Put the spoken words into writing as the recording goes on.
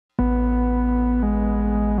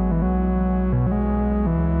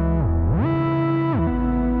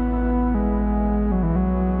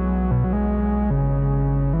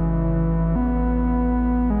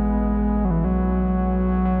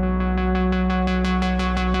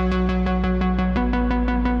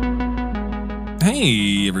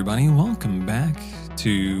Hey everybody, welcome back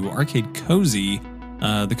to Arcade Cozy,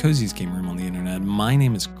 the coziest game room on the internet. My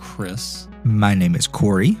name is Chris. My name is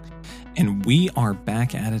Corey. And we are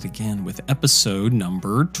back at it again with episode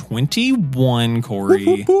number 21, Corey.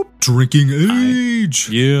 Whoop, whoop, whoop. Drinking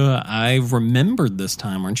age. I remembered this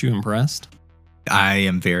time. Aren't you impressed? I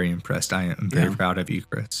am very impressed. I am very proud of you,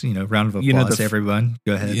 Chris. Round of applause, everyone.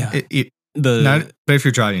 Go ahead. Yeah. But if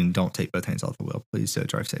you're driving, don't take both hands off the wheel. Please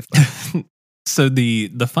drive safely. So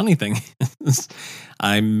the funny thing is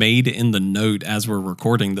I made in the note as we're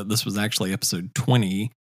recording that this was actually episode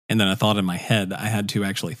 20. And then I thought in my head I had to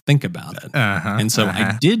actually think about it. And so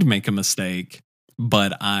I did make a mistake,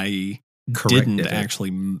 but I didn't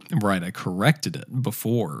actually. Right. I corrected it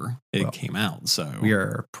before it came out. So we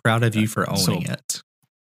are proud of you for owning it.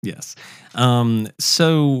 Yes.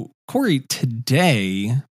 So Corey,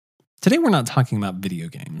 today we're not talking about video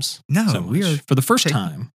games. No, we are for the first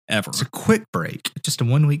time ever. It's a quick break, just a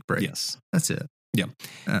 1 week break. Yes. That's it. Yeah.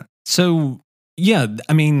 So yeah,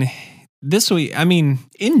 I mean, this week,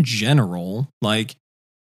 in general, like,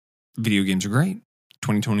 video games are great.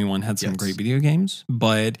 2021 had some great video games,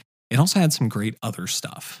 but it also had some great other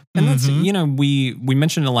stuff. And that's, we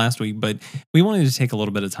mentioned it last week, but we wanted to take a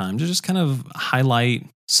little bit of time to just kind of highlight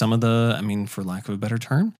some of the, for lack of a better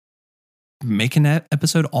term, make an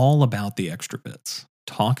episode all about the extra bits.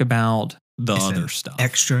 Talk about the other stuff.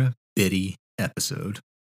 Extra bitty episode.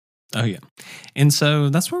 Oh yeah. And so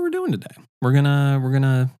that's what we're doing today. We're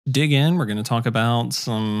gonna dig in. We're gonna talk about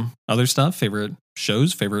some other stuff, favorite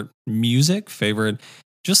shows, favorite music, favorite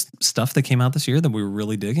just stuff that came out this year that we were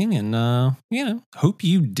really digging, and hope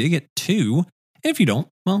you dig it too. And if you don't,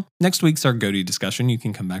 well, next week's our GOTY discussion. You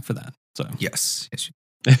can come back for that. So yes.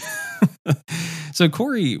 So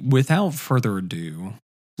Corey, without further ado,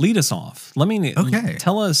 lead us off. Let me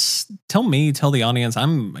tell the audience.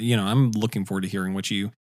 I'm looking forward to hearing what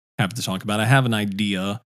you have to talk about. I have an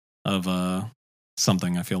idea of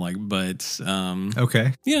something I feel like, but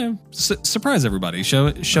surprise everybody. Show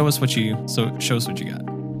us what you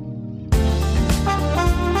got.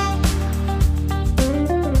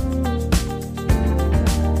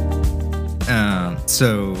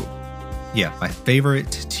 My favorite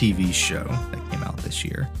TV show that came out this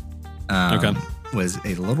year was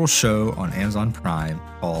a little show on Amazon Prime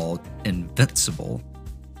called Invincible.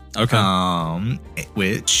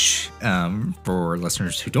 Which, for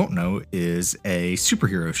listeners who don't know, is a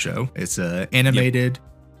superhero show. It's an animated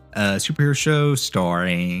superhero show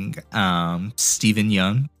starring Stephen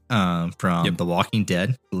Young from The Walking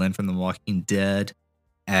Dead, Glenn from The Walking Dead,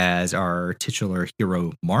 as our titular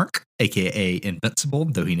hero Mark, aka Invincible,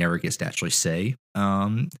 though he never gets to actually say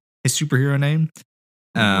his superhero name.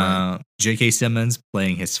 J.K. Simmons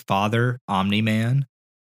playing his father, Omni-Man.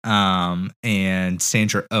 And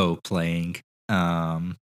Sandra Oh playing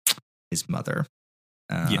his mother.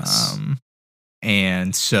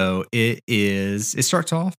 And so it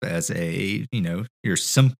starts off as a, your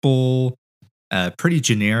simple, pretty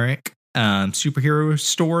generic superhero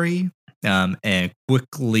story, and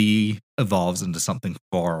quickly evolves into something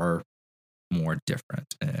far more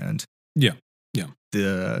different. And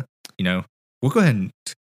we'll go ahead and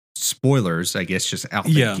spoilers, I guess, just out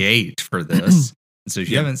the gate for this. So if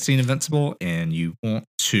you haven't seen Invincible and you want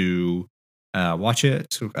to watch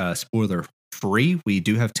it, spoiler free, we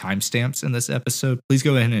do have timestamps in this episode. Please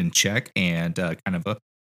go ahead and check and I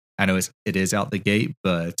know it is out the gate,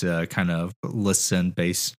 but kind of listen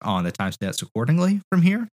based on the timestamps accordingly from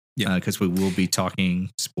here. Because we will be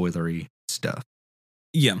talking spoilery stuff.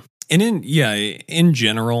 Yeah. And in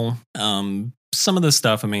general, some of the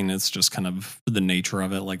stuff, it's just kind of the nature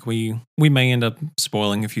of it. Like we may end up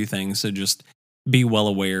spoiling a few things, so just be well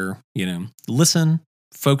aware, listen,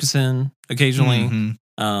 focus in occasionally.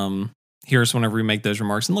 Hear us whenever we make those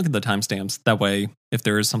remarks and look at the timestamps. That way, if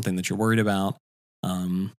there is something that you're worried about,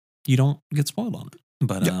 you don't get spoiled on it.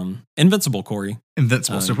 But Invincible, Corey.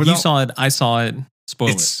 Invincible. So you saw it, I saw it. Spoil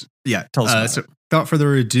it. Yeah. Tell us about it. Without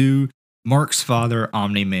further ado, Mark's father,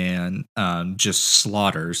 Omni-Man, just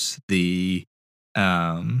slaughters the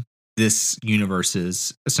this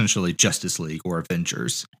universe's essentially Justice League or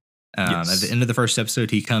Avengers. At the end of the first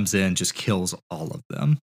episode, he comes in, just kills all of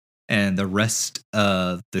them. And the rest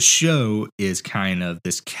of the show is kind of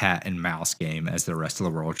this cat and mouse game as the rest of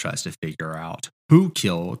the world tries to figure out who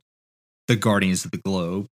killed the Guardians of the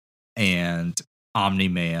Globe and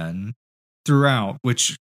Omni-Man throughout,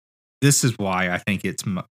 which this is why I think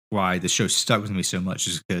why the show stuck with me so much,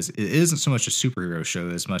 is because it isn't so much a superhero show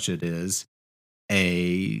as much it is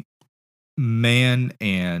a man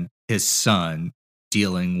and his son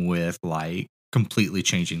dealing with like completely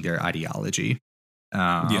changing their ideology.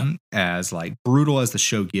 As like brutal as the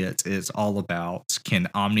show gets, it's all about, can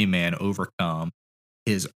Omni-Man overcome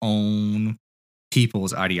his own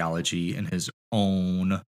people's ideology and his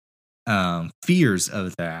own fears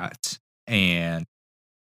of that, and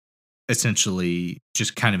essentially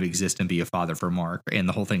just kind of exist and be a father for Mark. And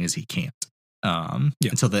the whole thing is he can't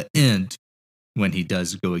until the end when he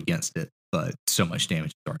does go against it. But so much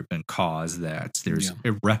damage has already been caused that there's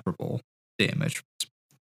irreparable damage.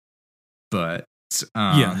 But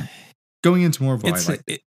going into more of what I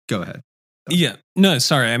like. Go ahead. Yeah. No,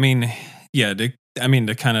 sorry. I mean,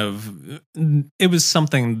 to kind of, it was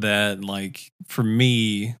something that, like, for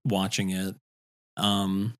me watching it,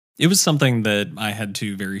 it was something that I had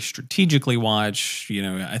to very strategically watch. You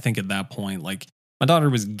know, I think at that point, like, my daughter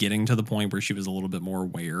was getting to the point where she was a little bit more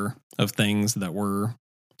aware of things that were,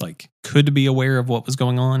 like, could be aware of what was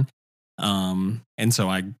going on. And so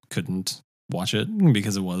I couldn't watch it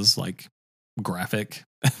because it was, like, graphic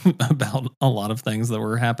about a lot of things that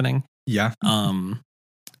were happening. Yeah.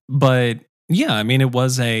 But yeah, I mean, it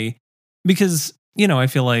was because, you know, I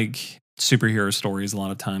feel like superhero stories a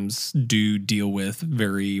lot of times do deal with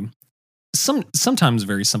sometimes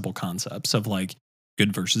very simple concepts of, like,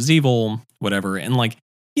 good versus evil, whatever. And, like,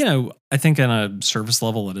 you know, I think on a surface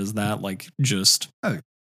level it is that, like, just,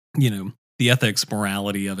 you know, the ethics,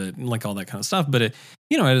 morality of it, and, like, all that kind of stuff. But it,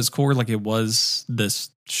 you know, at its core, like, it was this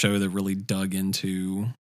show that really dug into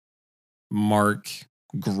Mark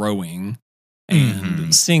growing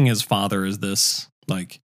and seeing his father as this,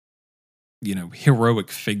 like, you know, heroic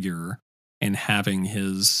figure, and having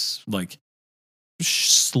his, like,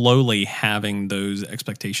 slowly having those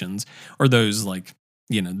expectations, or those, like,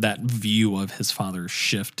 you know, that view of his father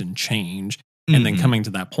shift and change. And then coming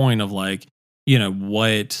to that point of, like, you know,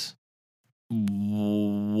 what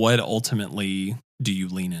ultimately do you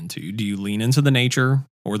lean into? Do you lean into the nature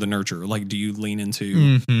or the nurture? Like, do you lean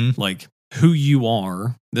into like who you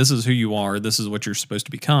are? This is who you are. This is what you're supposed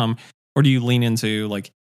to become. Or do you lean into,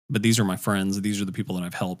 like, but these are my friends. These are the people that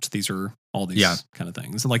I've helped. These are all these kind of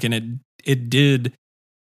things. Like, and it did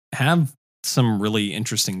have some really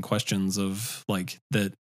interesting questions of, like,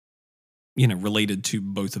 that, you know, related to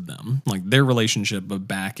both of them, like their relationship, but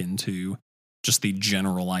back into just the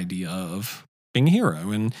general idea of being a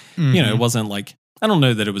hero. And, you know, it wasn't like, I don't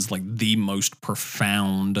know that it was like the most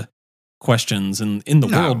profound questions in the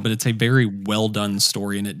world, but it's a very well done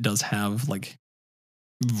story. And it does have, like,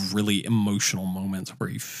 really emotional moments where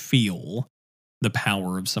you feel the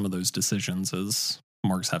power of some of those decisions as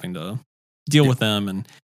Mark's having to deal with them, and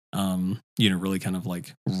you know, really kind of,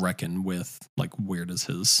 like, reckon with, like, where does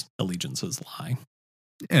his allegiances lie.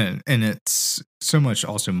 And it's so much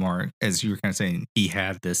also, Mark, as you were kind of saying, he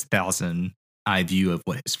had this 1,000-eye view of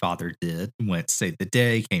what his father did, went, saved the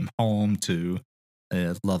day, came home to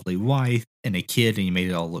a lovely wife and a kid, and he made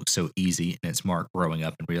it all look so easy. And it's Mark growing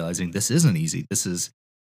up and realizing this isn't easy. This is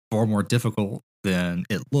far more difficult than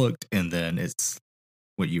it looked. And then it's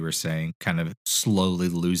what you were saying, kind of slowly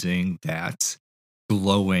losing that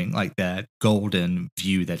glowing, like, that golden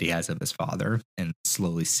view that he has of his father, and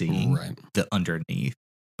slowly seeing the underneath.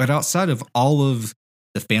 But outside of all of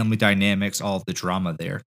the family dynamics, all of the drama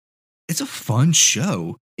there, it's a fun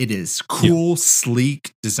show. It is cool,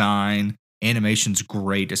 sleek design. Animation's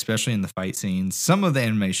great, especially in the fight scenes. Some of the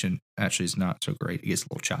animation actually is not so great. It gets a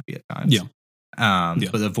little choppy at times.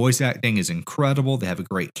 But the voice acting is incredible. They have a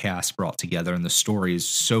great cast brought together, and the story is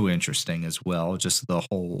so interesting as well. Just the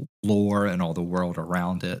whole lore and all the world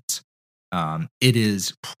around it. It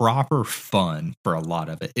is proper fun for a lot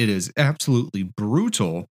of it. It is absolutely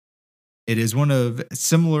brutal. It is one of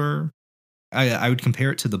similar. I would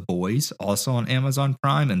compare it to The Boys, also on Amazon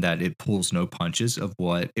Prime, in that it pulls no punches of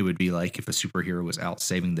what it would be like if a superhero was out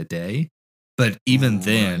saving the day. But even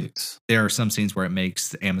then, there are some scenes where it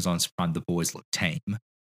makes Amazon's Prime The Boys look tame,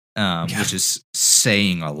 which is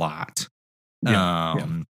saying a lot.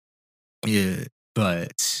 But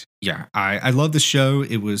yeah, I love the show.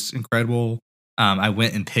 It was incredible. I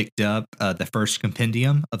went and picked up the first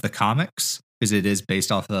compendium of the comics, because it is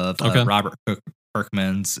based off of Robert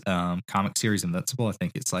Kirkman's comic series Invincible. I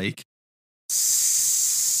think it's like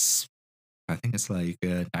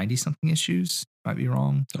 90 something issues. Might be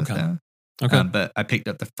wrong with that. But I picked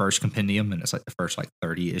up the first compendium, and it's like the first, like,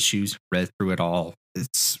 30 issues. Read through it all.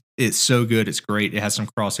 It's so good. It's great. It has some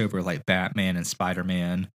crossover, like Batman and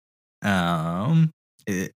Spider-Man.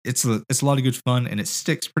 It's a lot of good fun, and it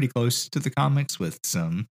sticks pretty close to the comics with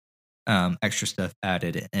some extra stuff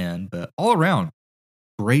added in. But all around,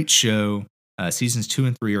 great show. Seasons 2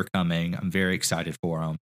 and 3 are coming. I'm very excited for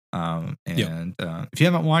them. If you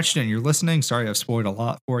haven't watched it and you're listening, sorry I've spoiled a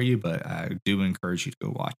lot for you, but I do encourage you to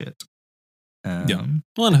go watch it.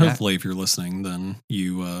 Well, and hopefully if you're listening, then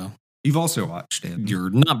you've also watched it. You're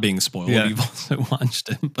not being spoiled. Yeah. You've also watched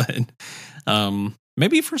it, but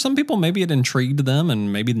maybe for some people, maybe it intrigued them,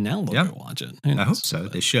 and maybe now they'll go watch it. I hope so.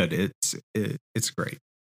 They should. It's great.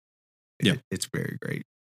 It's very great.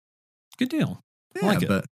 Good deal. Yeah, I like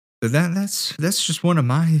it. But that's just one of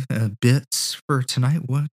my bits for tonight.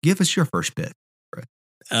 What? Give us your first bit.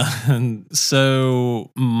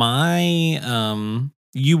 So my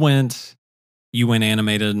you went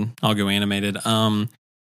animated. I'll go animated.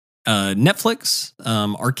 Netflix,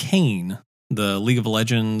 Arcane, the League of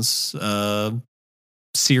Legends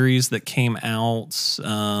series that came out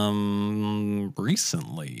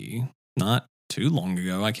recently, not too long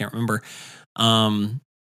ago. I can't remember.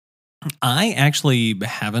 I actually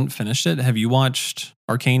haven't finished it. Have you watched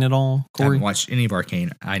Arcane at all, Corey? I haven't watched any of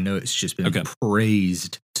Arcane. I know it's just been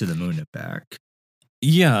praised to the moon and back.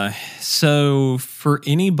 Yeah. So for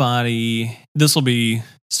anybody, this will be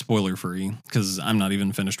spoiler free because I'm not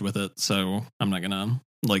even finished with it. So I'm not going to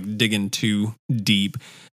dig in too deep.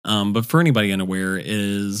 But for anybody unaware,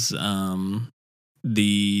 is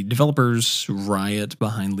the developers Riot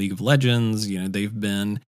behind League of Legends. They've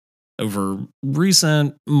been over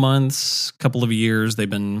recent months, couple of years, they've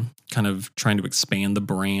been kind of trying to expand the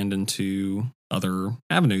brand into other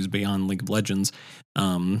avenues beyond League of Legends.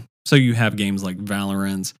 So you have games like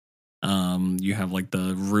Valorant, you have like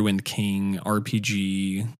the Ruined King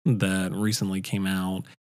RPG that recently came out,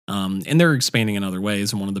 and they're expanding in other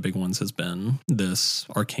ways. And one of the big ones has been this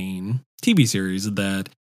Arcane TV series that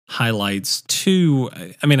highlights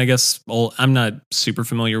I guess, I'm not super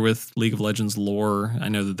familiar with League of Legends lore. I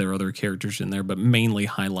know that there are other characters in there, but mainly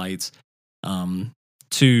highlights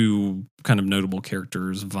two kind of notable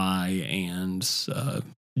characters, Vi and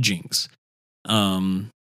Jinx. And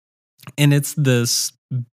it's this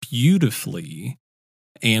beautifully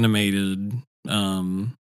animated.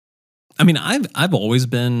 I've always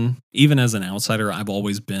been, even as an outsider, I've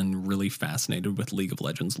always been really fascinated with League of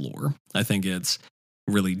Legends lore. I think it's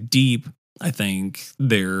really deep. I think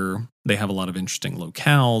they have a lot of interesting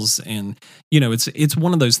locales, and it's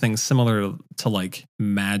one of those things similar to like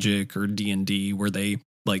Magic or D&D where they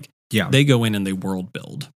go in and they world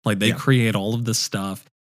build. Like they create all of this stuff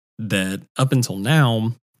that up until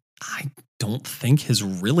now I don't think has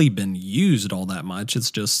really been used all that much. It's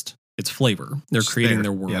flavor. They're creating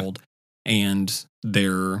their world, and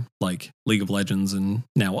their like League of Legends and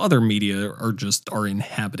now other media are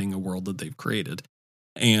inhabiting a world that they've created.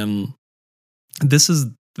 And this is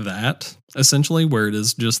that essentially, where it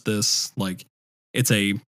is just this, like, it's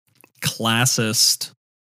a classish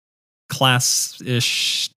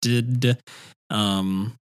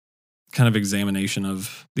kind of examination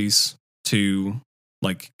of these two,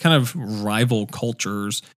 like, kind of rival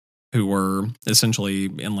cultures who were essentially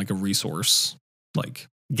in like a resource, like,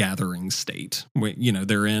 gathering state.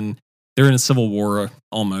 They're in a civil war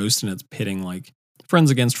almost, and it's pitting like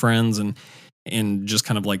friends against friends, and just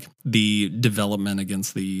kind of like the development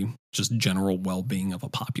against the just general well-being of a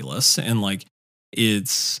populace. And like,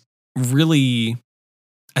 it's really,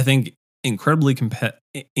 I think, incredibly compelling,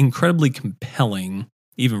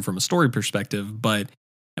 even from a story perspective. But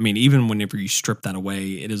I mean, even whenever you strip that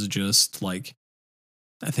away, it is just like,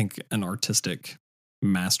 I think, an artistic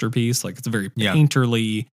masterpiece. Like, it's very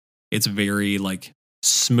painterly. It's very like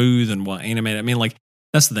smooth and well animated. I mean, like,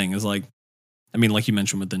 that's the thing is like, I mean, like you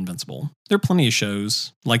mentioned with Invincible, there are plenty of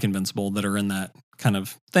shows like Invincible that are in that kind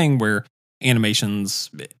of thing where animation's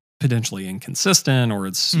potentially inconsistent, or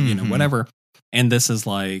it's, whatever. And this is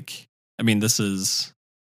like, I've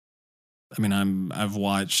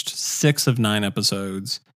watched 6 of 9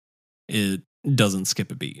 episodes. It doesn't skip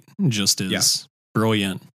a beat. It just is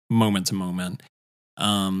brilliant moment to moment.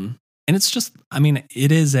 And it's just,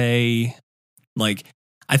 it is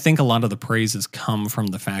I think a lot of the praises come from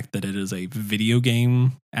the fact that it is a video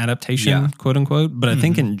game adaptation, quote unquote. But I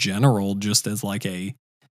think in general, just as like an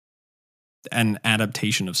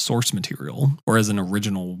adaptation of source material or as an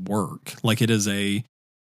original work, like it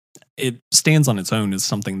stands on its own as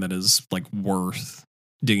something that is like worth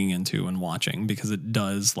digging into and watching, because it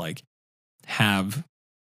does like have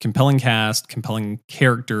compelling cast, compelling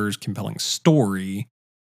characters, compelling story,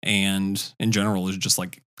 and in general is just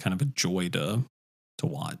like kind of a joy to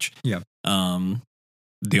watch. Yeah.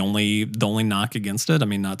 The only knock against it,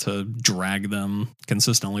 not to drag them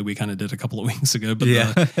consistently, we kind of did a couple of weeks ago, but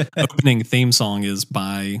the opening theme song is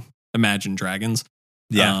by Imagine Dragons.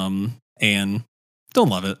 Yeah. And don't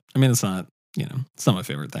love it. It's not, it's not my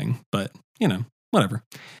favorite thing, but whatever.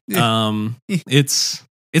 Yeah. It's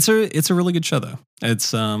a really good show though.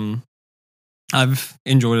 It's I've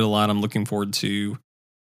enjoyed it a lot. I'm looking forward to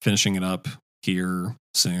finishing it up here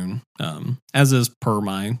soon. As is per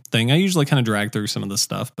my thing. I usually kind of drag through some of this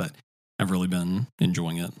stuff, but I've really been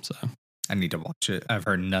enjoying it. So I need to watch it. I've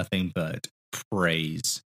heard nothing but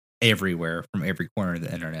praise everywhere from every corner of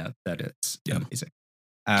the internet that it's amazing.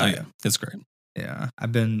 It's great. Yeah,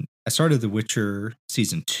 I started The Witcher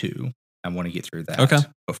season 2. I want to get through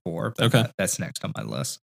that before, but that's next on my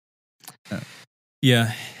list.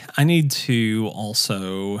 Yeah, I need to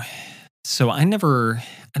also. So I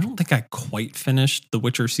don't think I quite finished The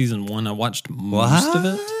Witcher season 1. I watched most of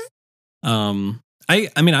it. I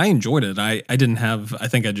mean, I enjoyed it. I didn't have. I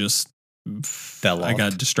think I just fell off. I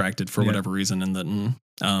got distracted for whatever reason and didn't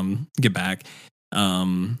get back.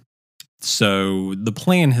 So the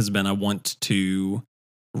plan has been I want to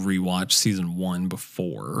rewatch season 1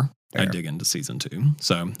 before I dig into season 2.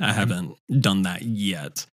 So I haven't done that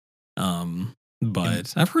yet.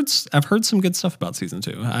 But I've heard some good stuff about season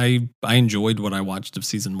 2. I enjoyed what I watched of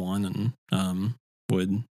season 1 and I'm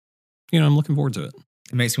looking forward to it.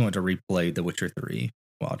 It makes me want to replay The Witcher 3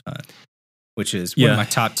 Wild Hunt, which is one of my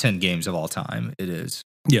top 10 games of all time. It is.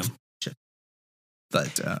 Yeah.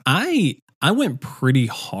 But I went pretty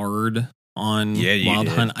hard on Wild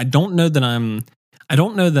did. Hunt. I don't know that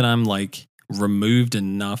I'm like removed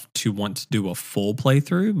enough to want to do a full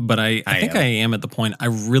playthrough, but I think I am at the point I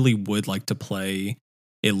really would like to play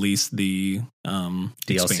at least the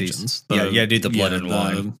expansions. Do the Blood and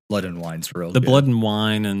Wine. Blood and Wine's real good. Blood and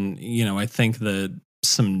Wine, and I think that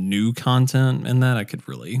some new content in that I could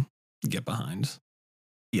really get behind.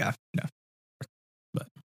 Yeah, no. But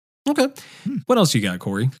okay. What else you got,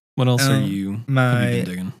 Corey? What else have you been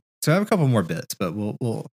digging? So I have a couple more bits, but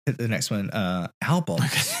we'll hit the next one.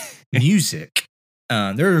 Albums, music.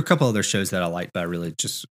 There are a couple other shows that I like, but I really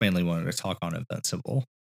just mainly wanted to talk on Invincible.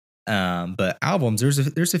 But albums,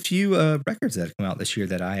 there's a few records that have come out this year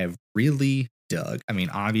that I have really dug. I mean,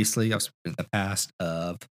 obviously, I've spoken in the past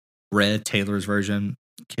of Red Taylor's version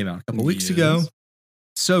came out a couple weeks ago.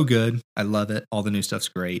 So good, I love it. All the new stuff's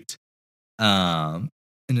great.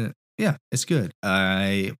 It's good.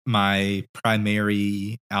 My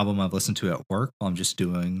primary album I've listened to at work while I'm just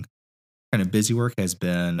doing kind of busy work has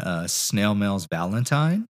been Snail Mail's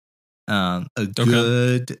Valentine.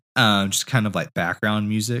 Good, just kind of like background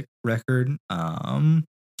music record.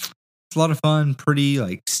 It's a lot of fun, pretty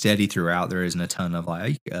like steady throughout. There isn't a ton of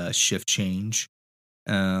like shift change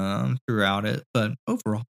throughout it, but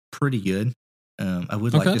overall pretty good. I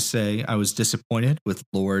would like to say I was disappointed with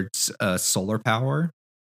Lord's Solar Power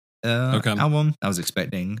album. I was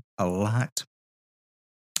expecting a lot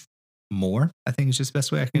more, I think is just the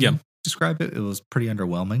best way I can describe it. It was pretty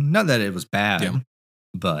underwhelming. Not that it was bad,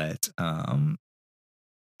 but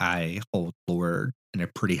I hold Lord in a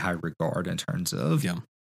pretty high regard in terms of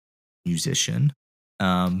musician.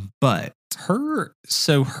 But her,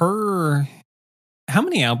 how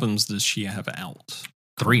many albums does she have out?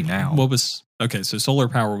 3 now. So Solar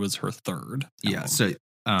Power was her third album. So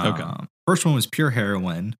first one was Pure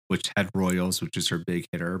Heroine, which had Royals, which is her big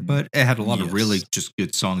hitter, but it had a lot of really just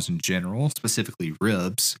good songs in general, specifically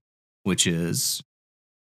Ribs, which is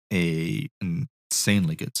a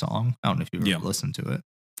insanely good song. I don't know if you've ever listened to it.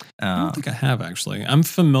 I don't think I have, actually. I'm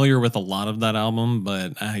familiar with a lot of that album,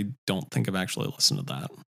 but I don't think I've actually listened to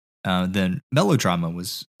that. Then Melodrama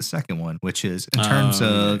was the second one, which is, in terms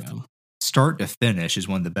of start to finish, is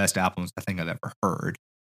one of the best albums I think I've ever heard.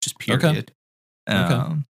 Just period.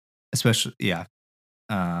 Especially,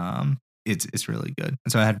 it's really good.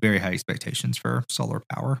 And so I had very high expectations for Solar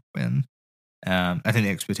Power when I think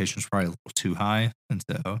the expectations were probably a little too high, and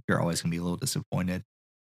so you're always going to be a little disappointed.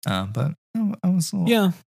 But I was a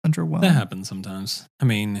little underwhelmed. That happens sometimes. I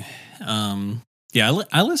mean,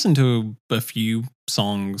 I listened to a few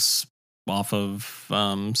songs off of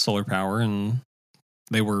Solar Power, and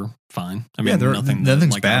they were fine. I mean,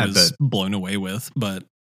 nothing's bad, I was blown away with, but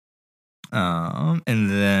I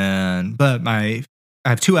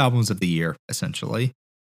have 2 albums of the year essentially.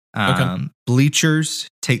 Bleachers,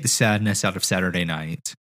 Take the Sadness Out of Saturday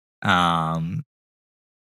Night. Not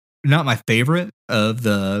my favorite of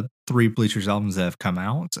the 3 Bleachers albums that have come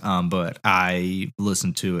out, but I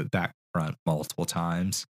listened to it back front multiple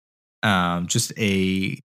times. I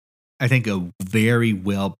think a very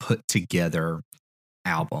well put together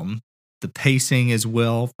album. The pacing is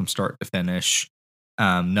well from start to finish.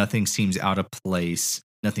 Nothing seems out of place.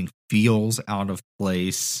 Nothing feels out of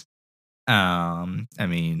place. I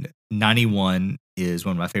mean, 91 is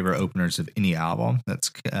one of my favorite openers of any album that's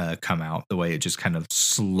come out. The way it just kind of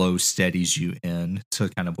slow steadies you in to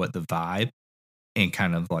kind of what the vibe and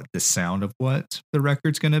kind of like the sound of what the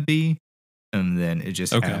record's going to be. And then it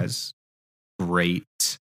just has great,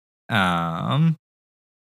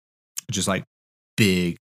 just like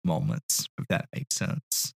big moments, if that makes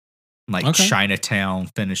sense. Like Okay. Chinatown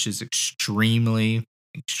finishes extremely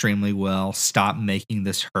well. Stop Making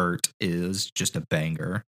This Hurt is just a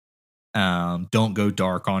banger. Don't Go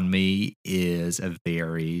Dark on Me is a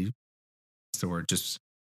very just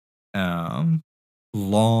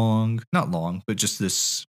long, not long, but just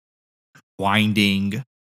this winding,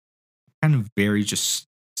 kind of very just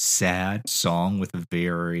sad song with a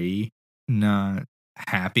very not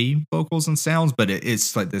happy vocals and sounds, but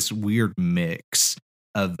it's like this weird mix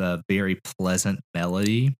of a very pleasant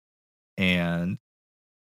melody, and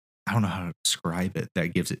I don't know how to describe it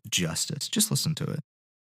that gives it justice. Just listen to it.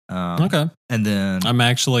 Okay. And then I'm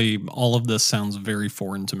actually, all of this sounds very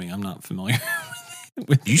foreign to me. I'm not familiar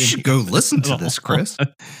with you should go listen to at this, all. Chris.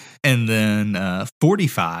 And then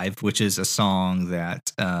 45, which is a song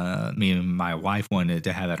that me and my wife wanted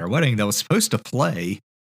to have at our wedding that was supposed to play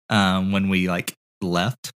when we like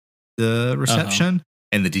left the reception,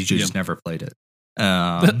 and the DJ just never played it.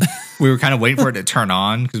 We were kind of waiting for it to turn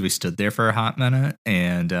on because we stood there for a hot minute,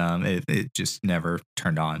 and it just never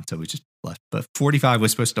turned on, so we just left. But 45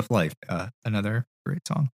 was supposed to play. Another great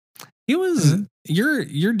song. He was your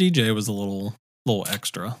DJ was a little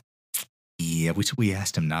extra. Yeah, we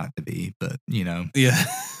asked him not to be, but Yeah,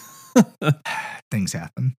 things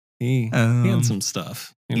happen. he had some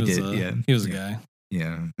stuff. He did. Yeah, he was a guy.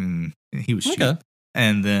 Yeah, he was cheap. Okay.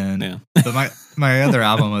 And then, but my other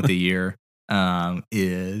album of the year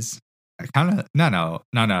is kind of not out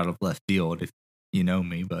of left field, if you know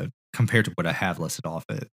me, but compared to what I have listed off,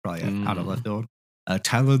 it probably out of left field.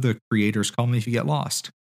 Tyler the Creator's Call Me If You Get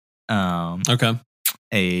Lost. Okay.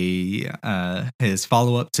 His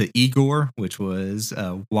follow up to Igor, which was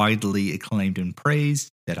widely acclaimed and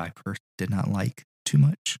praised, that I personally did not like too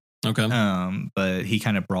much. Okay. But he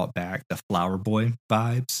kind of brought back the Flower Boy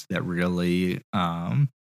vibes that really I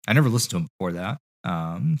never listened to him before that.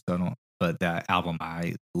 But that album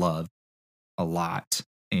I love a lot.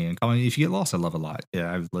 And Call Me If You Get Lost, I love a lot.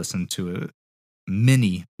 Yeah, I've listened to it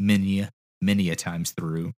many a times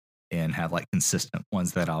through, and have like consistent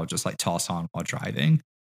ones that I'll just like toss on while driving.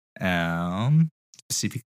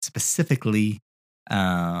 Specifically,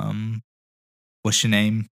 what's your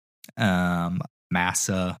name?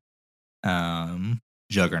 Massa,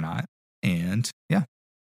 Juggernaut, and yeah,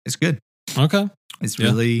 it's good. Okay. It's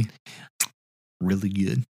really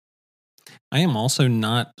good. I am also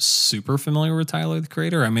not super familiar with Tyler the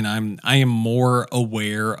Creator. I mean, I am more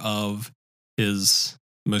aware of his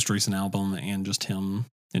most recent album and just him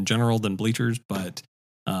in general than Bleachers, but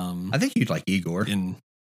I think you'd like Igor.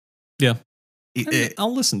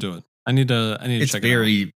 I'll listen to it. I need to check it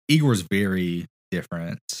out. Igor's very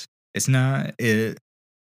different. It's not it.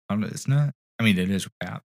 I don't know. It's not. I mean, it is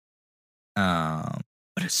rap, but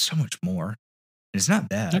it's so much more. It's not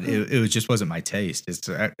bad. Okay. It just wasn't my taste. It's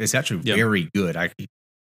actually very good. I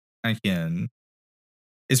can.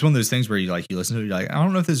 It's one of those things where you listen to it, you're like, I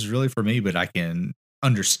don't know if this is really for me, but I can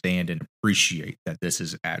understand and appreciate that this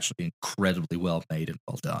is actually incredibly well made and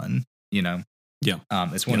well done. You know? Yeah.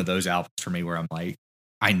 It's one of those albums for me where I'm like,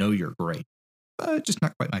 I know you're great, but just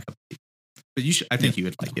not quite my cup of tea. But you should. I think you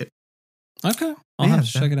would like it. Okay, I'll have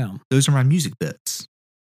to check it out. Those are my music bits.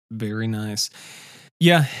 Very nice.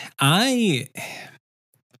 Yeah, I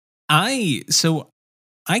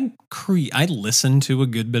listen to a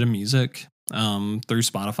good bit of music through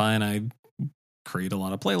Spotify, and I create a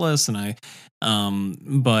lot of playlists, and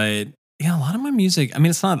but yeah, a lot of my music, I mean,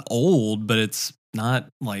 it's not old, but it's not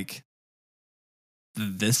like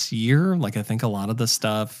this year. Like, I think a lot of the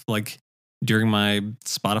stuff, like during my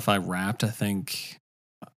Spotify Wrapped, I think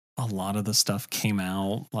a lot of the stuff came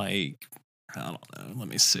out, like, I don't know, let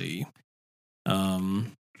me see.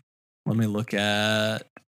 Let me look at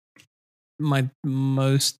my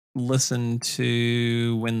most listened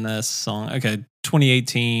to when this song, okay,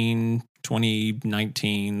 2018,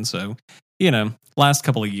 2019, so last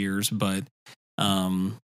couple of years, but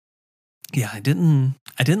yeah, I didn't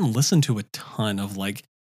listen to a ton of like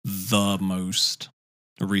the most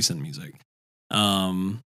recent music. So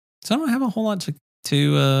I don't have a whole lot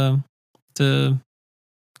to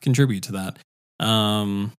contribute to that.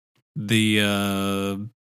 The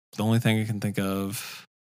only thing I can think of,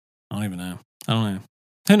 I don't even know. I don't know.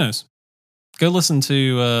 Who knows? Go listen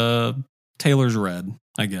to Taylor's Red,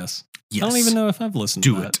 I guess. Yes. I don't even know if I've listened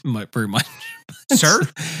to it very much. Sir?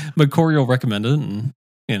 But Corey will recommend it, and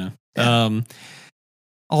yeah.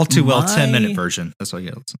 All too well 10-minute version. That's all you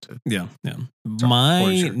gotta listen to. Yeah. Sorry,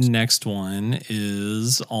 my next one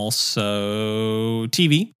is also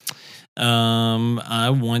TV. I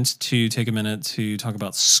want to take a minute to talk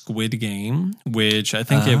about Squid Game, which I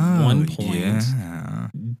think at one point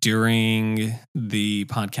during the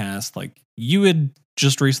podcast, like you had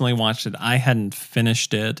just recently watched it. I hadn't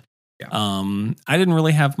finished it. Yeah. I didn't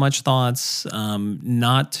really have much thoughts.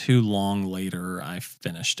 Not too long later, I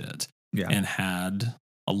finished it and had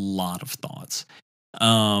a lot of thoughts.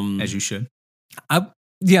 As you should. I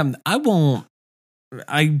won't.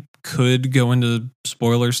 I could go into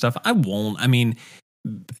spoiler stuff. I won't. I mean,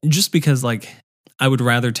 just because like I would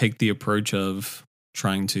rather take the approach of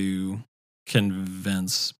trying to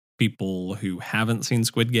convince people who haven't seen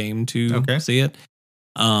Squid Game to see it.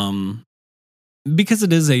 Because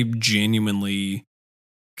it is a genuinely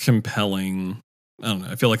compelling, I don't know,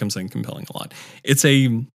 I feel like I'm saying compelling a lot. It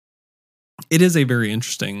is a very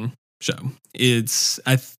interesting show. It's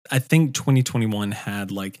I think 2021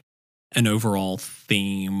 had like an overall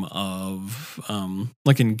theme of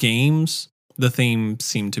like in games, the theme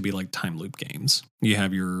seemed to be like time loop games. You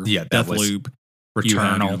have your Death Loop, Returnal. You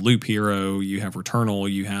have your Loop Hero, you have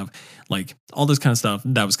Returnal, you have like all this kind of stuff.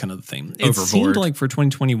 That was kind of the theme. It seemed like for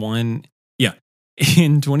 2021,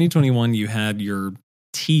 in 2021 you had your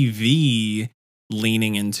TV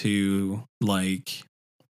leaning into like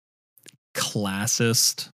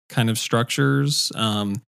classist kind of structures.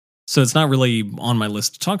 So it's not really on my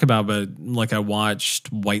list to talk about, but like I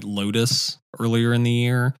watched White Lotus earlier in the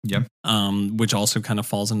year, which also kind of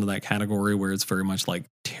falls into that category where it's very much like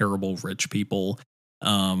terrible rich people.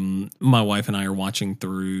 My wife and I are watching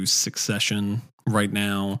through Succession right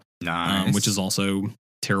now, which is also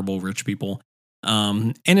terrible rich people.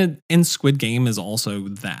 And Squid Game is also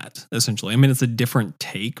that essentially. I mean, it's a different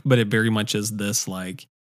take, but it very much is this like,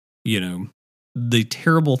 you know, the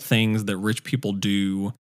terrible things that rich people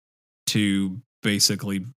do to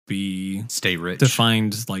basically stay rich, to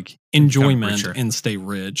find like enjoyment and stay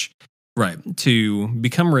rich, right? To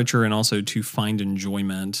become richer and also to find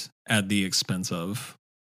enjoyment at the expense of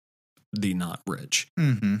the not rich.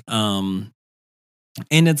 Mm-hmm.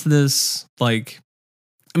 And it's this like,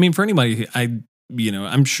 I mean, for anybody,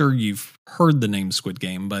 I'm sure you've heard the name Squid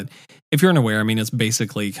Game, but if you're unaware, I mean, it's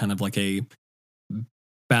basically kind of like a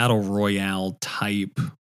battle royale type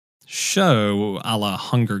show a la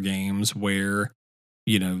Hunger Games where,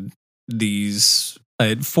 you know, these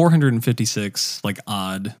 456 like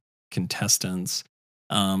odd contestants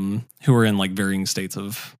who are in like varying states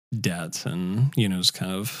of debt and, you know, it's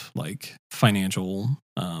kind of like financial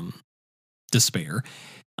despair,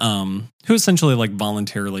 who essentially like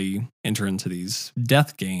voluntarily enter into these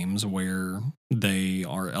death games where they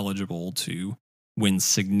are eligible to win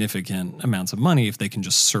significant amounts of money if they can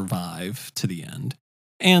just survive to the end.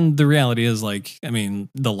 And the reality is, like, I mean,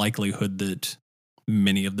 the likelihood that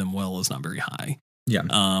many of them will is not very high.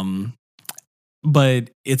 Yeah.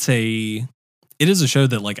 But it is a show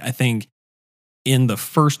that, like, I think in the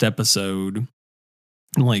first episode,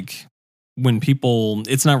 like, when people,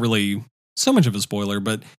 it's not really so much of a spoiler,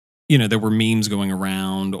 but, you know, there were memes going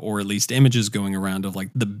around, or at least images going around of,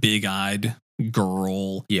 like, the big-eyed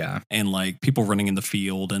girl. Yeah. And, like, people running in the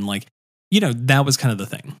field and, like, you know, that was kind of the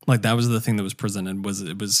thing. Like, that was the thing that was presented,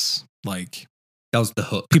 it was like... That was the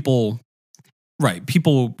hook. People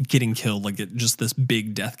getting killed, like, just this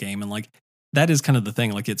big death game. And, like, that is kind of the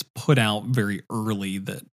thing. Like, it's put out very early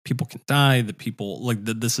that people can die, that people, like,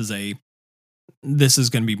 that this is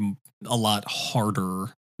going to be a lot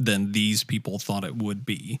harder than these people thought it would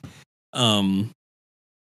be. But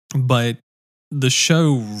the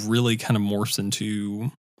show really kind of morphs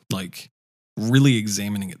into, like, really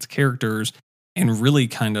examining its characters and really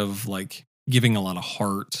kind of like giving a lot of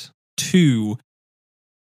heart to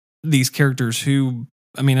these characters who,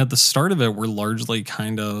 I mean, at the start of it were largely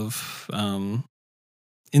kind of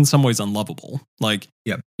in some ways unlovable. Like,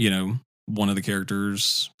 you know, one of the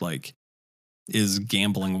characters like is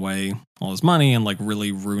gambling away all his money and like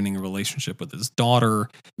really ruining a relationship with his daughter.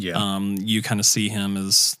 You kind of see him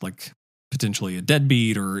as like potentially a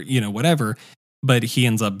deadbeat or, you know, whatever. But he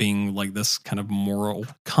ends up being like this kind of moral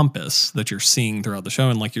compass that you're seeing throughout the show.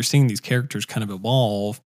 And like you're seeing these characters kind of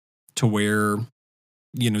evolve to where,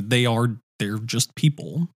 you know, they're just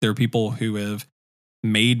people. They're people who have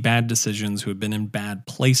made bad decisions, who have been in bad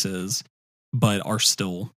places, but are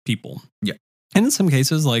still people. Yeah. And in some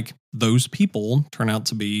cases, like those people turn out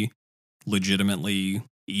to be legitimately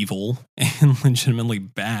evil and legitimately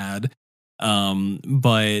bad.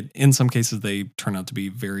 But in some cases, they turn out to be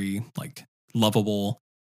very like lovable,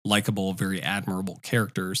 likable, very admirable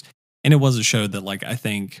characters. And it was a show that, like, I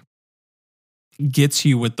think gets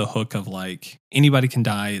you with the hook of like anybody can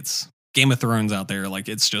die. It's Game of Thrones out there. Like,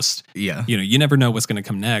 it's just, you know, you never know what's going to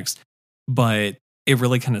come next. But it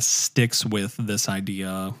really kind of sticks with this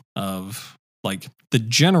idea of like the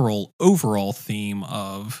general overall theme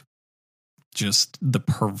of just the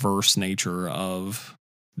perverse nature of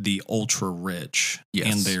the ultra rich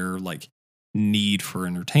and their like need for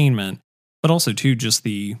entertainment, but also too just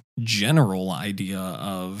the general idea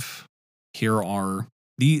of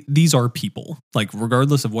these are people, like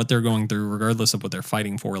regardless of what they're going through, regardless of what they're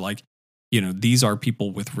fighting for, like, these are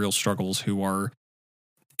people with real struggles who are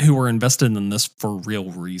invested in this for real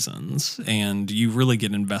reasons. And you really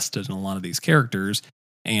get invested in a lot of these characters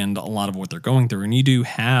and a lot of what they're going through. And you do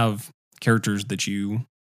have characters that you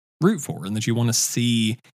root for and that you want to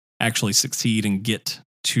see actually succeed and get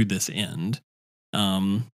to this end.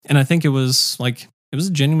 And I think it was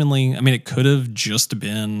genuinely, I mean, it could have just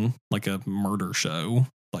been like a murder show.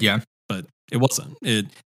 But it wasn't. It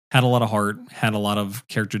had a lot of heart, had a lot of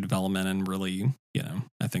character development, and really,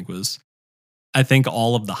 I think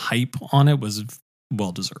all of the hype on it was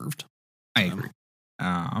well deserved. I agree.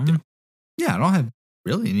 I don't have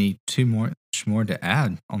really any much more to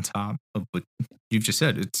add on top of what you've just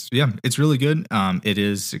said. It's really good. It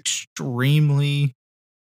is extremely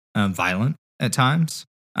violent at times.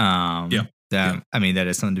 I mean, that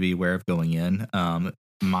is something to be aware of going in.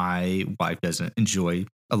 My wife doesn't enjoy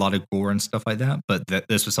a lot of gore and stuff like that, but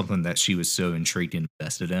this was something that she was so intrigued and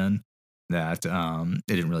invested in that it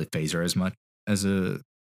didn't really faze her as much as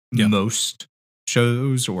most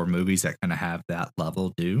shows or movies that kind of have that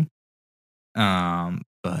level do.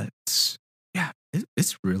 But yeah,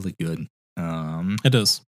 it's really good. It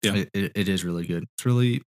is. Yeah, it is really good.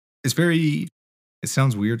 It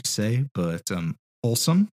sounds weird to say, but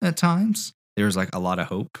wholesome at times. There's like a lot of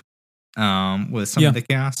hope with some of the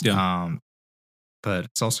cast. But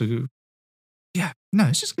it's also,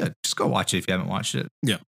 it's just good. Just go watch it if you haven't watched it.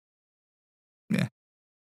 Yeah.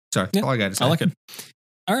 Sorry, that's all I got to say. I like it.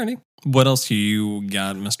 Alrighty. What else you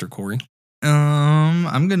got, Mr. Corey?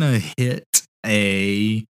 I'm gonna hit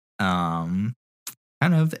a kind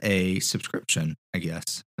of a subscription, I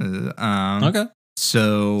guess. Okay.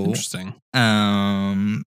 So interesting.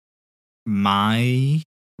 My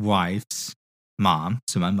wife's mom,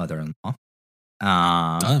 so my mother-in-law,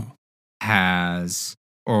 has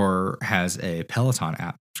a Peloton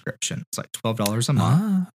app subscription. It's like $12 a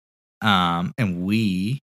month. And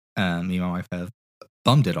we, me and my wife, have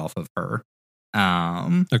bummed it off of her.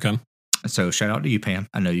 Okay. So shout out to you, Pam.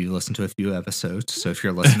 I know you listened to a few episodes, so if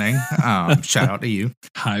you're listening, shout out to you.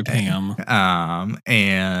 Hi, Pam.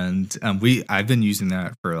 I've been using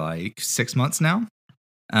that for like 6 months now.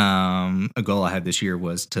 A goal I had this year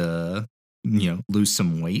was to, lose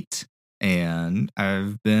some weight, and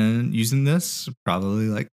I've been using this probably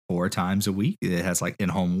like 4 times a week. It has like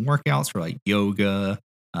in-home workouts for like yoga,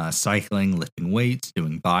 cycling, lifting weights,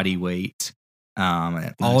 doing body weight,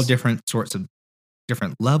 at all different sorts of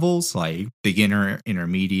different levels, like beginner,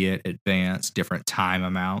 intermediate, advanced, different time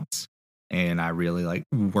amounts. And I really like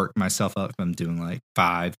work myself up from doing like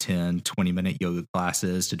 5, 10, 20-minute yoga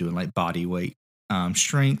classes to doing like body weight,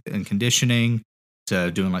 strength and conditioning,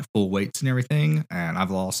 to doing like full weights and everything. And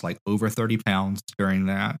I've lost like over 30 pounds during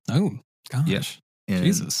that. Oh, gosh. Yeah.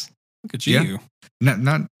 Jesus. Look at you. Yeah.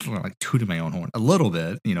 Not like tooting my own horn a little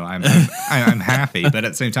bit, I'm happy, but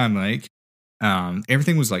at the same time, like,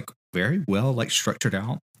 everything was like very well like structured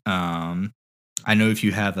out. I know if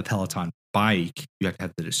you have a Peloton bike, you have to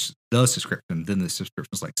have the subscription. Then the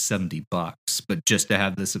subscription is like $70, but just to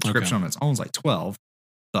have the subscription on its own is like $12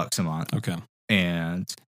 a month. Okay. And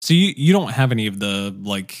so you don't have any of the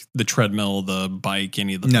like the treadmill, the bike,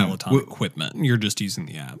 any of the Peloton equipment. You're just using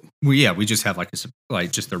the app. We just have like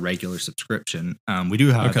just the regular subscription. We do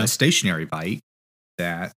have a stationary bike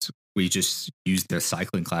that we just use the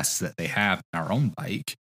cycling classes that they have in our own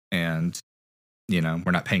bike, and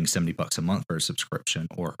we're not paying $70 a month for a subscription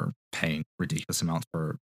or paying ridiculous amounts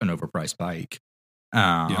for an overpriced bike.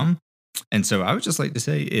 And so I would just like to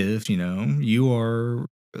say, if you are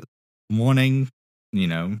wanting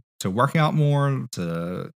to work out more,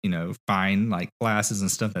 to find like classes and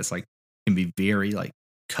stuff that's like can be very like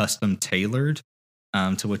custom tailored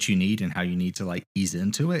to what you need and how you need to like ease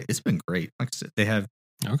into it, it's been great. Like I said, they have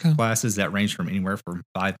classes that range from anywhere from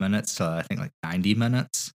 5 minutes to I think like 90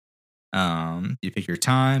 minutes. You pick your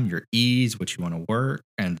time, your ease, what you want to work,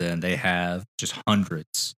 and then they have just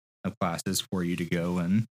hundreds of classes for you to go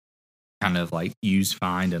and kind of like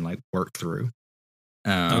find and like work through.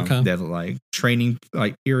 They have like training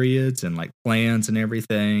like periods and like plans and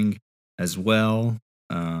everything as well.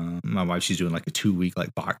 My wife, she's doing like a 2-week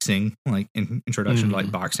like boxing, like introduction to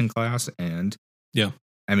like boxing class. And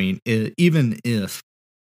I mean, even if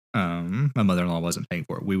my mother-in-law wasn't paying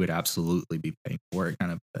for it, we would absolutely be paying for it,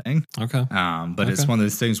 kind of thing. But it's one of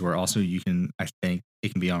those things where also I think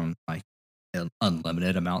it can be on like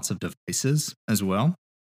unlimited amounts of devices as well.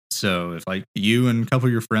 So if like you and a couple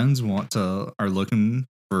of your friends are looking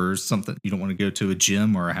for something, you don't want to go to a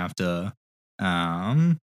gym or have to,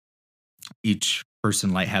 each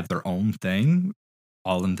person like have their own thing,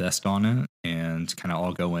 all invest on it and kind of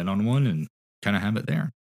all go in on one and kind of have it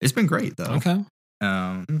there. It's been great though. Okay.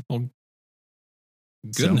 Well,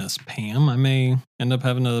 goodness, so, Pam, I may end up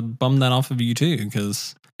having to bum that off of you too,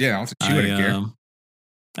 because yeah, I'll chew it again.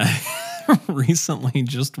 I recently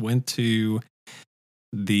just went to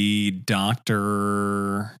the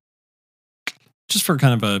doctor just for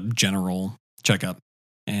kind of a general checkup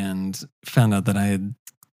and found out that I had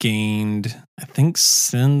gained, I think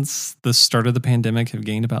since the start of the pandemic, have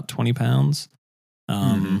gained about 20 pounds.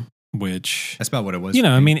 Which that's about what it was. You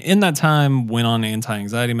know, I mean, in that time, went on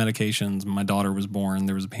anti-anxiety medications. My daughter was born.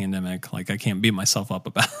 There was a pandemic. Like, I can't beat myself up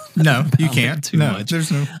about. No, you can't. Too much. There's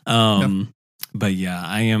no. No. But yeah,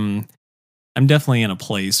 I'm definitely in a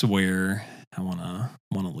place where I want to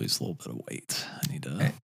lose a little bit of weight. I need to.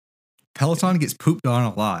 Hey, Peloton gets pooped on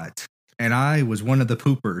a lot, and I was one of the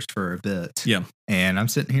poopers for a bit. Yeah, and I'm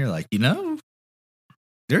sitting here like,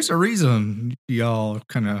 there's a reason y'all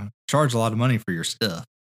kind of charge a lot of money for your stuff.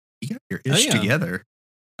 You got your ish together.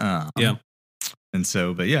 Yeah. And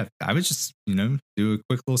so, but yeah, I would just, do a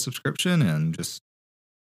quick little subscription and just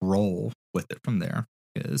roll with it from there.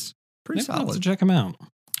 It's pretty solid. To check them out.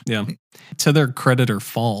 Yeah. To their credit or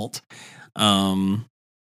fault. Yeah.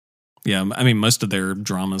 I mean, most of their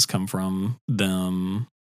dramas come from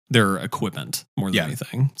their equipment more than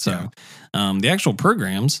anything. So, the actual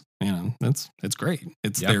programs, it's great.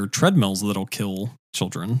 It's their treadmills that'll kill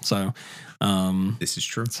children. So, this is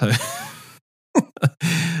true. So,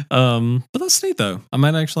 but that's neat though. I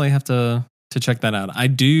might actually have to check that out.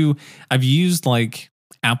 I've used like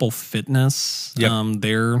Apple Fitness,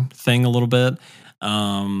 their thing a little bit.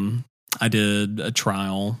 I did a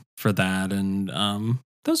trial for that and,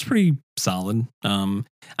 that was pretty solid. I'm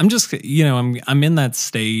just, I'm in that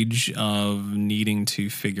stage of needing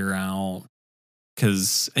to figure out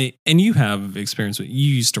and you have experience with,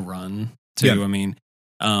 you used to run too. Yeah. I mean,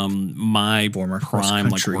 my former prime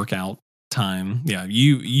like workout time. Yeah.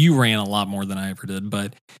 You ran a lot more than I ever did,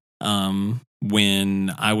 but,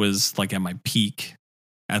 when I was like at my peak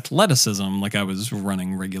athleticism, like I was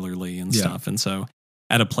running regularly and stuff. And so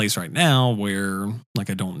at a place right now where like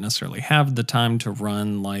I don't necessarily have the time to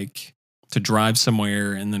run, like to drive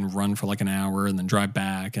somewhere and then run for like an hour and then drive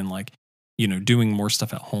back and like, doing more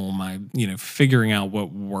stuff at home. Figuring out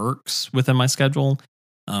what works within my schedule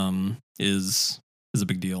is a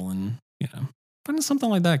big deal. And, finding something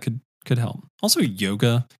like that could help. Also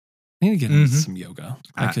yoga. I need to get into some yoga.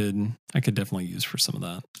 I could definitely use for some of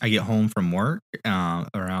that. I get home from work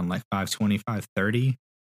around like 5:20, 5:30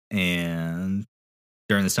 and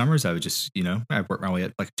during the summers, I would just, I work my way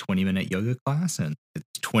up like a 20-minute yoga class and it's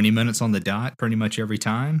 20 minutes on the dot pretty much every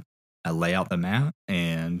time. I lay out the mat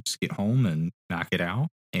and just get home and knock it out.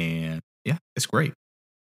 And yeah, it's great.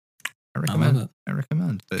 I recommend.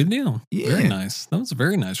 Good deal. Yeah. Very nice. That was a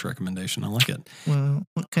very nice recommendation. I like it. Well,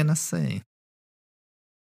 what can I say?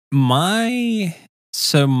 My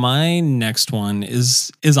next one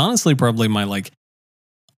is honestly probably my like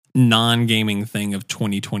non-gaming thing of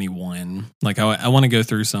 2021. Like I want to go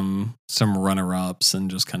through some runner-ups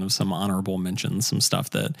and just kind of some honorable mentions, some stuff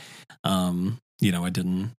that I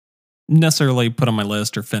didn't necessarily put on my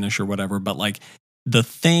list or finish or whatever, but like the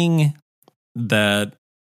thing that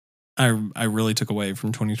I really took away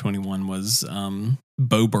from 2021 was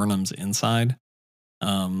Bo Burnham's Inside.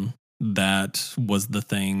 That was the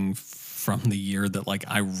thing from the year that like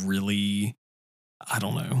I really, I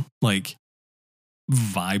don't know, like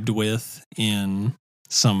vibed with in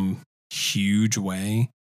some huge way.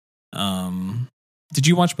 Did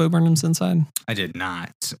you watch Bo Burnham's Inside? I did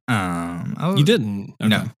not. You didn't? Okay.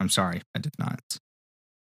 No, I'm sorry. I did not.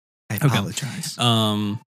 I apologize.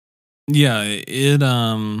 Yeah,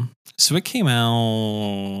 so it came out,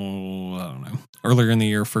 I don't know, earlier in the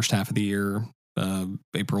year, first half of the year,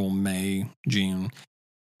 April, May, June.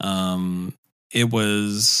 It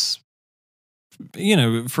was,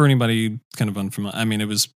 for anybody kind of unfamiliar, I mean, it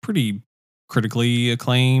was pretty critically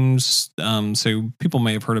acclaimed. So people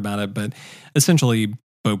may have heard about it, but essentially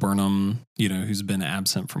Bo Burnham, who's been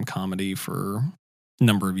absent from comedy for a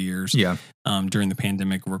number of years. Yeah. During the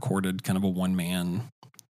pandemic, recorded kind of a one-man,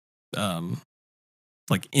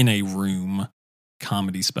 like in a room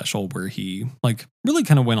comedy special where he like really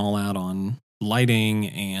kind of went all out on lighting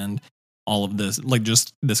and all of this, like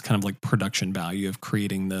just this kind of like production value of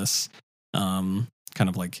creating this kind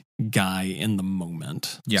of like guy in the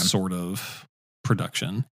moment sort of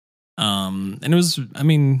production. And it was, I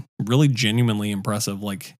mean, really genuinely impressive,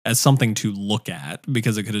 like as something to look at,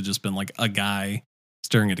 because it could have just been like a guy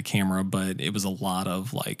staring at a camera, but it was a lot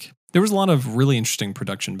of like, there was a lot of really interesting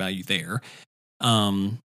production value there.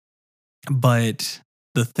 But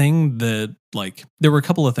the thing that, like, there were a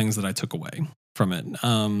couple of things that I took away from it.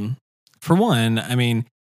 For one, I mean,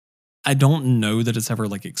 I don't know that it's ever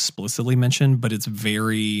like explicitly mentioned, but it's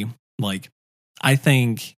very like, I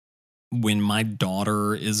think when my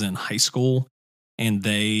daughter is in high school and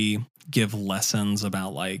they give lessons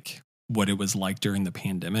about like what it was like during the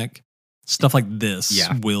pandemic, stuff like this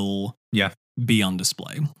will be on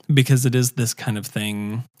display, because it is this kind of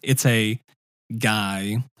thing. It's a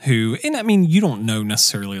guy who, and I mean, you don't know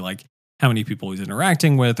necessarily like how many people he's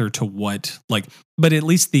interacting with or to what, like, but at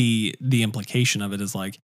least the implication of it is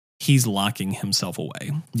like he's locking himself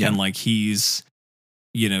away, and like he's,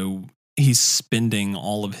 you know, he's spending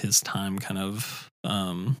all of his time kind of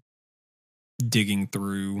digging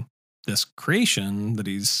through this creation that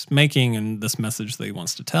he's making and this message that he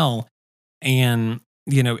wants to tell. And,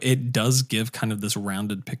 you know, it does give kind of this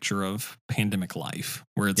rounded picture of pandemic life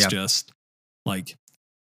where it's just like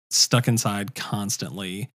stuck inside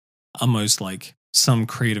constantly, almost like some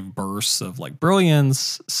creative bursts of like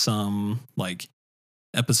brilliance, some like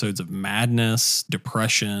episodes of madness,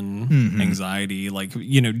 depression, anxiety, like,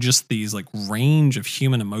 you know, just these like range of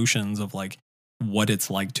human emotions of like what it's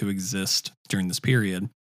like to exist during this period.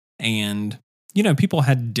 And, you know, people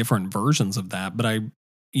had different versions of that, but I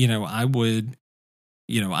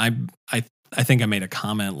think I made a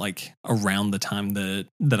comment like around the time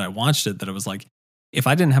that I watched it, that it was like, if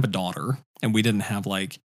I didn't have a daughter and we didn't have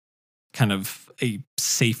like kind of a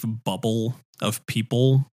safe bubble of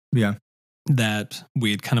people that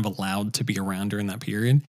we had kind of allowed to be around during that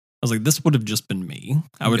period, I was like, this would have just been me.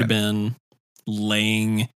 I would have been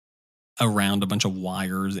laying around a bunch of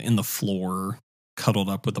wires in the floor, cuddled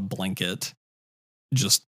up with a blanket,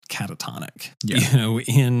 just catatonic. You know,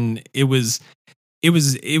 it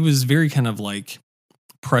was very kind of like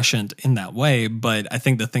prescient in that way. But I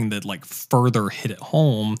think the thing that like further hit it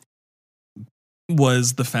home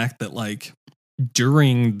was the fact that like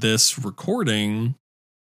during this recording,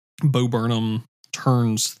 Bo Burnham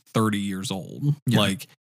turns 30 years old. Like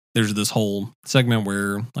there's this whole segment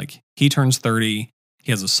where like he turns 30,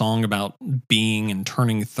 he has a song about being and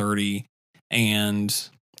turning 30, and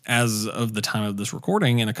as of the time of this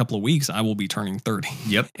recording, in a couple of weeks, I will be turning 30.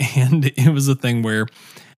 And it was a thing where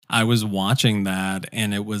I was watching that,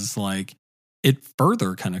 and it was like, it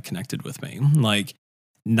further kind of connected with me. Like,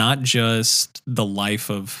 not just the life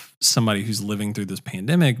of somebody who's living through this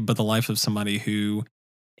pandemic, but the life of somebody who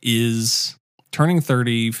is turning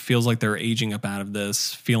 30, feels like they're aging up out of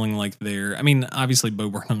this, feeling like they're, I mean, obviously Bo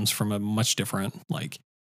Burnham's from a much different, like,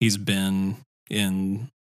 he's been in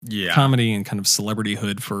comedy and kind of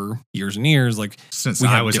celebrityhood for years and years. Like, since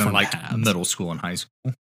I was in like middle school and high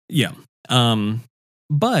school.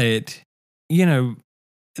 But, you know,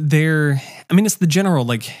 it's the general,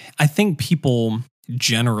 like, I think people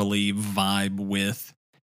generally vibe with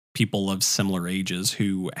people of similar ages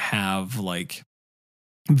who have like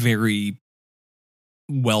very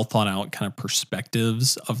well thought out kind of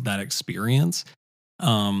perspectives of that experience.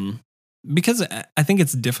 Because I think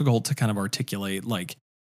it's difficult to kind of articulate like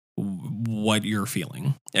what you're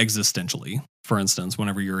feeling existentially, for instance,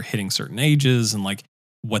 whenever you're hitting certain ages, and like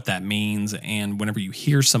what that means. And whenever you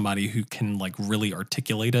hear somebody who can like really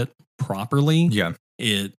articulate it properly,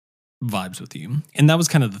 it vibes with you. And that was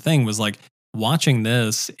kind of the thing, was like watching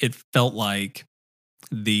this, it felt like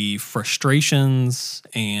the frustrations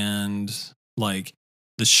and like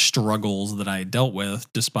the struggles that I dealt with,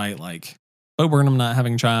 despite like Bo Burnham not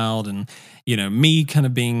having a child, and, you know, me kind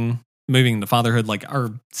of moving into fatherhood, like our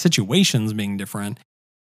situations being different,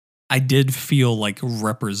 I did feel like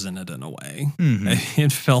represented in a way.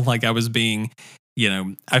 It felt like I was being, you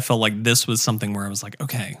know, I felt like this was something where I was like,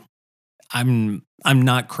 okay, I'm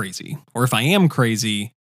not crazy. Or if I am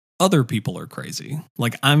crazy, other people are crazy.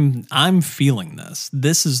 Like I'm feeling this.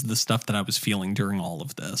 This is the stuff that I was feeling during all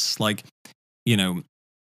of this. Like, you know,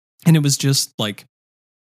 and it was just like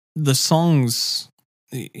the songs,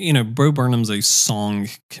 you know, Bo Burnham's a song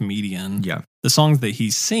comedian. The songs that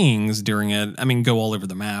he sings during it, I mean, go all over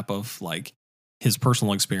the map of like his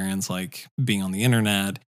personal experience, like being on the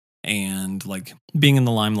internet and like being in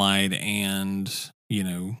the limelight and, you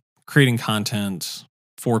know, creating content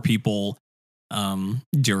for people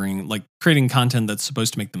during like creating content that's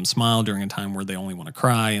supposed to make them smile during a time where they only want to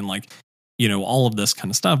cry, and like, you know, all of this kind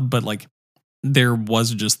of stuff. But like there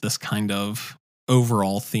was just this kind of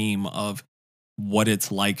overall theme of what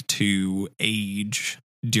it's like to age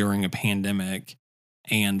during a pandemic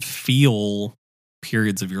and feel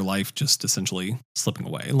periods of your life just essentially slipping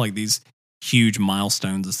away, like these huge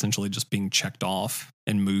milestones essentially just being checked off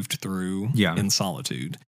and moved through in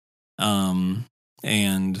solitude. And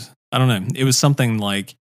I don't know, it was something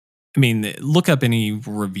like, I mean, look up any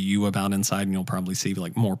review about Inside and you'll probably see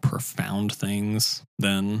like more profound things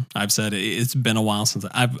than I've said. It's been a while since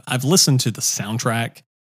I've listened to the soundtrack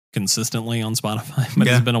consistently on Spotify, but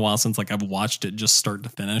it's been a while since like I've watched it just start to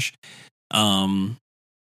finish.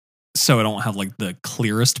 So I don't have like the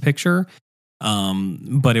clearest picture.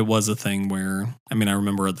 But it was a thing where, I mean, I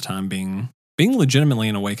remember at the time being legitimately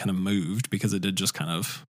in a way kind of moved because it did just kind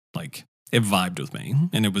of like, it vibed with me.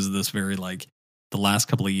 And it was this very like, the last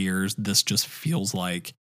couple of years, this just feels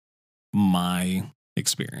like my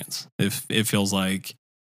experience. It feels like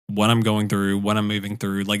what I'm going through, what I'm moving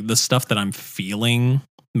through, like the stuff that I'm feeling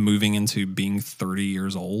moving into being 30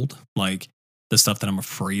 years old, like the stuff that I'm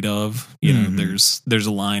afraid of. You know, there's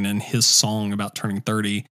a line in his song about turning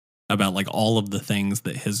 30 about like all of the things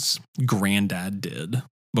that his granddad did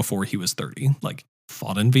before he was 30, like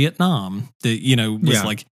fought in Vietnam, that, you know, was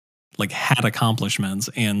like had accomplishments,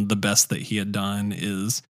 and the best that he had done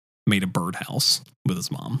is made a birdhouse with his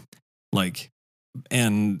mom. Like,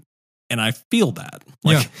 and I feel that,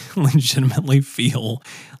 like, legitimately feel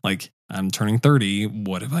like I'm turning 30.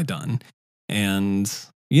 What have I done? And,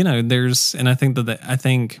 you know, and I think I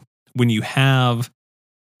think when you have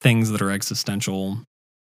things that are existential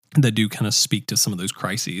that do kind of speak to some of those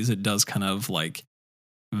crises, it does kind of like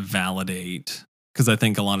validate, because I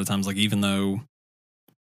think a lot of times, like, even though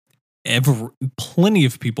plenty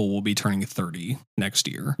of people will be turning 30 next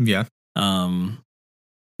year. Yeah.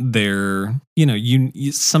 They're, you know,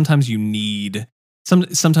 you sometimes you need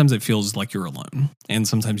sometimes it feels like you're alone, and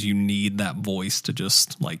sometimes you need that voice to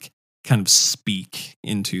just like kind of speak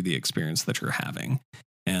into the experience that you're having.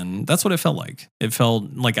 And that's what it felt like. It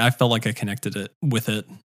felt like I felt like I connected with it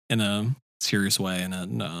in a serious way.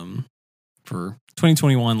 And for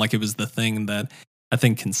 2021, like it was the thing that I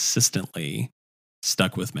think consistently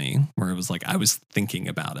stuck with me, where it was like I was thinking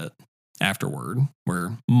about it afterward,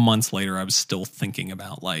 where months later I was still thinking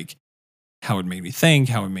about like how it made me think,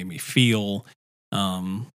 how it made me feel.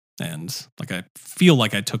 And like I feel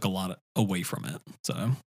like I took a lot away from it.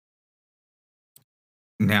 So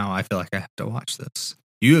now I feel like I have to watch this.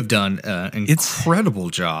 You have done an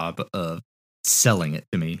incredible job of selling it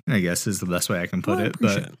to me, I guess is the best way I can put it.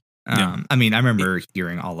 But I mean, I remember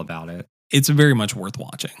hearing all about it. It's very much worth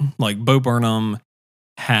watching. Like Bo Burnham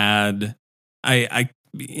had, I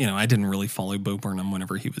you know, I didn't really follow Bo Burnham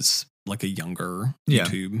whenever he was like a younger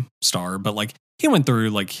YouTube star, but like he went through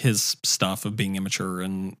like his stuff of being immature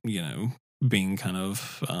and, you know, being kind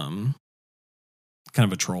of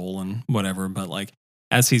a troll and whatever. But like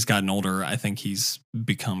as he's gotten older, I think he's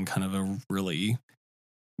become kind of a really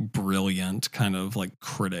brilliant kind of like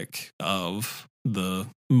critic of the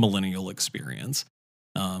millennial experience.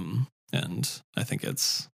 And I think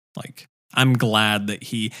it's like, I'm glad that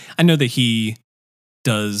I know that he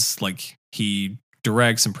does, like, he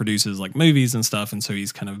directs and produces like movies and stuff. And so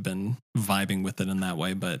he's kind of been vibing with it in that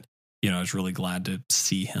way. But, you know, I was really glad to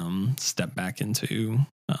see him step back into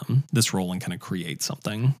this role and kind of create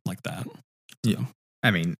something like that. Yeah. So.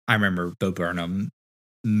 I mean, I remember Bo Burnham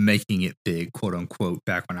making it big, quote unquote,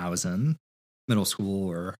 back when I was in middle school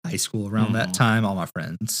or high school around that time. All my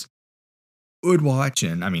friends would watch,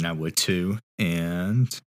 and I mean, I would too. And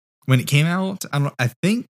when it came out, I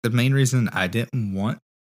think the main reason I didn't want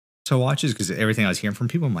to watch is because everything I was hearing from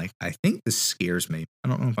people, I'm like, I think this scares me. I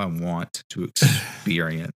don't know if I want to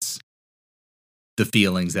experience the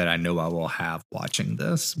feelings that I know I will have watching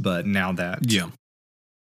this. But now that,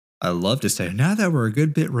 I love to say, now that we're a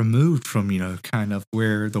good bit removed from, you know, kind of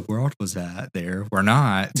where the world was at there, we're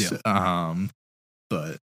not.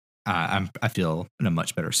 But I feel in a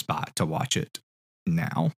much better spot to watch it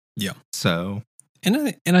now. Yeah. So,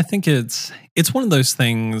 and I think it's one of those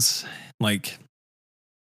things, like,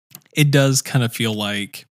 it does kind of feel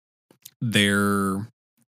like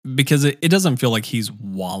because it doesn't feel like he's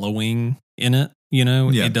wallowing in it, you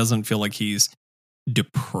know? It doesn't feel like he's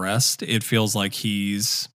depressed. It feels like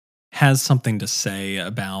has something to say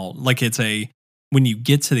about, like, when you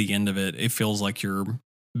get to the end of it, it feels like you're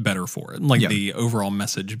better for it. Like the overall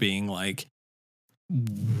message being like,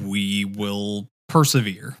 we will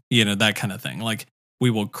persevere, you know, that kind of thing. Like, we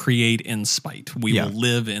will create in spite. We will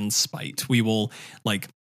live in spite. We will, like,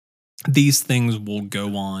 these things will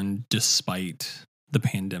go on despite the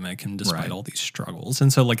pandemic and despite all these struggles.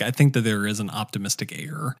 And so, like, I think that there is an optimistic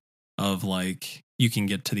air of, like, you can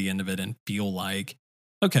get to the end of it and feel like,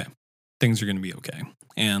 okay, things are going to be okay.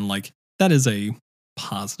 And, like, that is a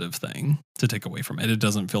positive thing to take away from it. It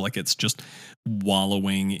doesn't feel like it's just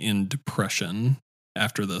wallowing in depression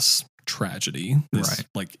after this tragedy, this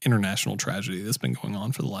like international tragedy that's been going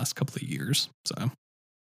on for the last couple of years. So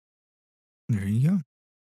there you go.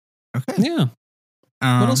 Okay. Yeah.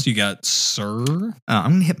 What else you got, sir?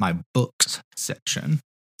 I'm gonna hit my books section.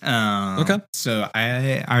 Okay. So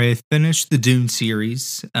I finished the Dune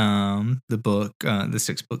series, the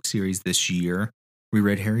 6-book series this year. We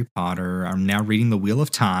read Harry Potter. I'm now reading The Wheel of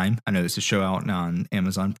Time. I know it's a show out on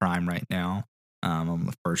Amazon Prime right now. I'm on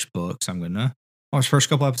the first book, so I'm gonna watch the first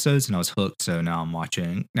couple episodes, and I was hooked. So now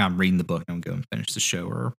I'm reading the book, and I'm going to finish the show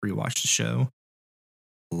or rewatch the show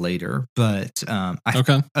later. But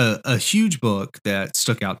a huge book that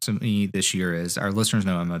stuck out to me this year is, our listeners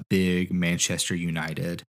know I'm a big Manchester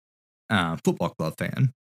United football club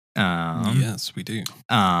fan. Yes, we do.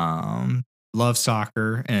 Love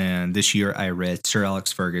soccer, and this year I read Sir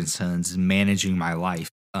Alex Ferguson's Managing My Life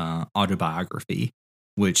autobiography,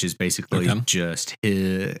 which is basically just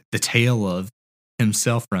the tale of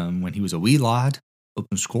himself from when he was a wee lad up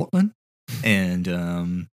in Scotland, and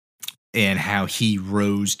how he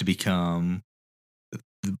rose to become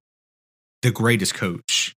the greatest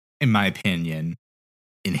coach, in my opinion,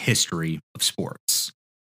 in history of sports.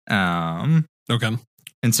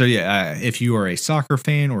 And so, if you are a soccer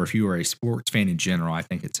fan or if you are a sports fan in general, I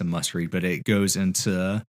think it's a must read. But it goes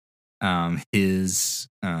into his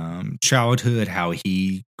childhood, how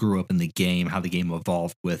he grew up in the game, how the game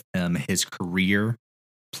evolved with him, his career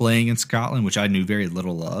playing in Scotland, which I knew very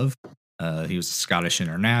little of. He was a Scottish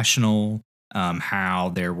international.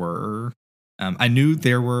 How there were, I knew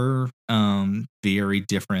there were very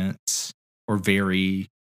different or very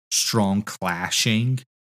strong clashing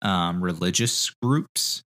religious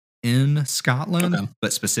groups in Scotland,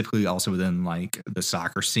 but specifically also within like the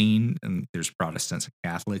soccer scene. And there's Protestants and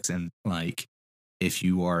Catholics, and like if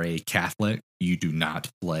you are a Catholic, you do not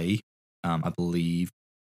play. I believe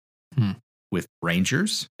with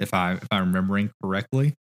Rangers, if I'm remembering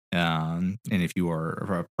correctly. And if you are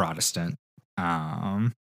a Protestant,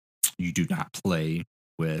 you do not play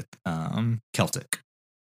with Celtic.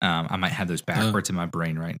 I might have those backwards in my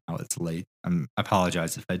brain right now. It's late. I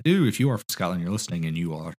apologize if I do. If you are from Scotland, you're listening, and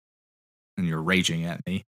you're raging at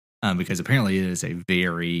me, because apparently it is a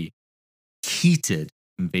very heated,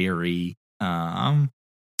 very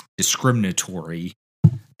discriminatory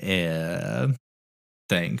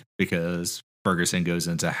thing, because Ferguson goes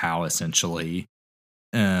into how essentially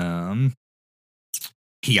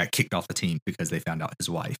he got kicked off the team because they found out his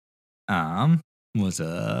wife was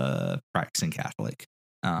a practicing Catholic.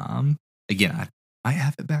 Again, I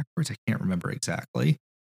have it backwards. I can't remember exactly.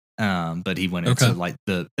 But he went into like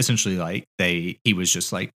he was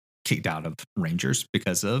just like kicked out of Rangers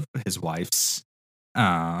because of his wife's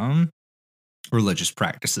religious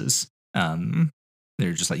practices.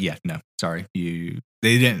 They're just like, yeah, no, sorry, they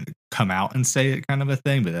didn't come out and say it, kind of a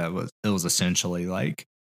thing, but it was essentially like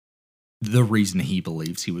the reason he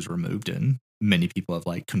believes he was removed, and many people have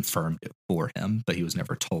like confirmed it for him, but he was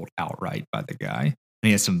never told outright by the guy. And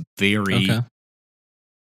he has some very,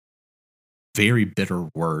 very bitter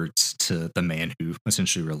words to the man who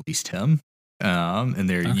essentially released him. And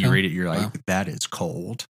there you read it, you're like, that is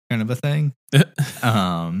cold, kind of a thing.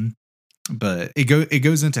 But it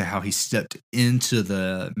goes into how he stepped into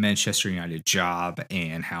the Manchester United job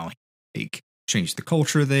and how he changed the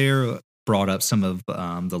culture there, brought up some of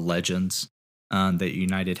the legends that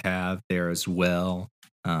United have there as well.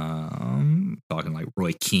 Talking like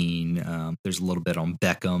Roy Keane. There's a little bit on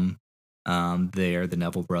Beckham there, the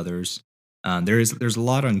Neville brothers. There's a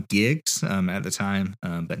lot on Giggs at the time,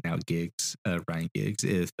 but now Giggs, Ryan Giggs.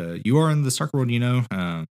 If you are in the soccer world,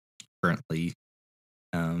 currently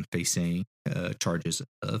facing charges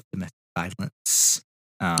of domestic violence.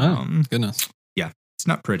 Goodness. Yeah, it's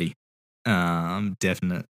not pretty.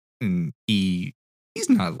 Definite. And he's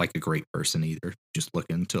not like a great person either. Just look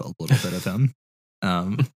into a little bit of him.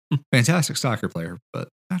 Fantastic soccer player, but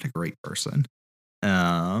not a great person.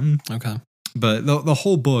 But the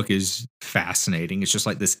whole book is fascinating. It's just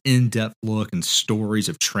like this in-depth look and stories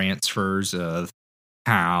of transfers of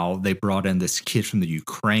how they brought in this kid from the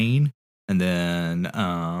Ukraine, and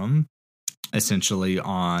then essentially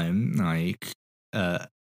on like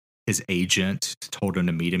his agent told him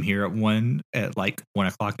to meet him here at 1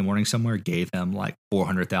 o'clock in the morning somewhere, gave him like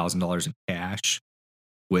 $400,000 in cash,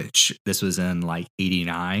 which this was in like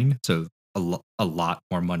 89. So a lot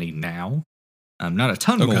more money now. Not a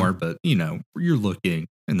ton more, but you're looking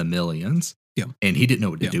in the millions. Yeah. And he didn't know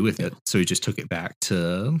what to do with it. So he just took it back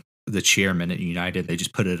to the chairman at United. They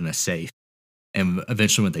just put it in a safe. And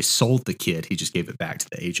eventually when they sold the kid, he just gave it back to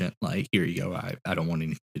the agent. Like, here you go. I don't want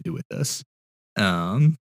anything to do with this.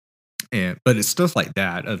 But it's stuff like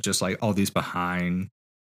that of just like all these behind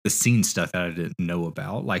the scenes stuff that I didn't know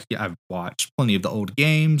about. Like, I've watched plenty of the old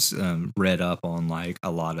games, read up on like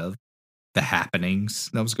a lot of the happenings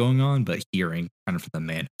that was going on, but hearing kind of from the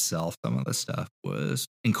man himself, some of the stuff was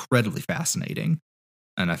incredibly fascinating.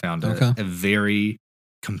 And I found a very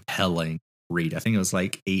compelling read. I think it was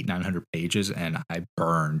like 900 pages, and I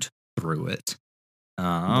burned through it.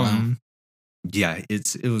 Wow. Yeah,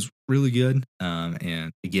 it was really good.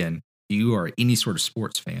 And again, if you are any sort of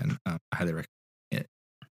sports fan, I highly recommend it.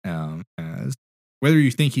 As whether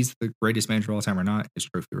you think he's the greatest manager of all time or not, his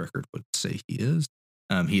trophy record would say he is.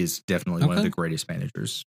 He is definitely one of the greatest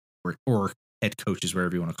managers or head coaches,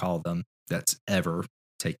 wherever you want to call them, that's ever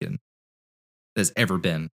been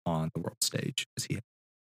on the world stage. As he has.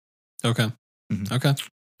 Okay. Mm-hmm. Okay.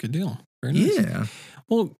 Good deal. Very nice. Yeah.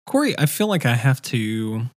 Well, Corey, I feel like I have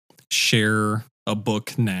to share a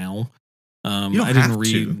book now. I didn't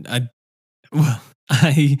read.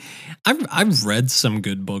 I've read some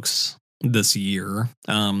good books this year.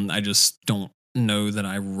 I just don't know that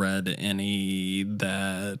I read any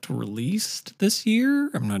that released this year.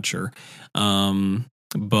 I'm not sure.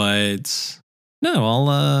 But no,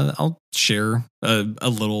 I'll share a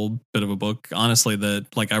little bit of a book, honestly,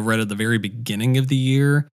 that like I read at the very beginning of the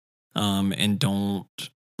year, and don't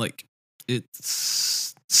like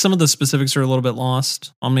it's some of the specifics are a little bit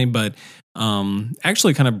lost on me, but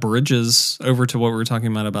actually kind of bridges over to what we were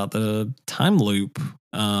talking about the time loop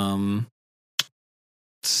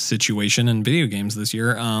situation in video games this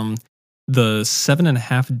year. The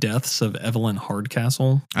 7.5 Deaths of Evelyn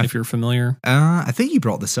Hardcastle, if you're familiar. I think you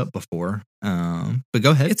brought this up before, but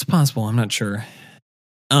go ahead. It's possible. I'm not sure.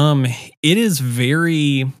 It's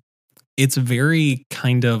very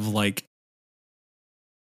kind of like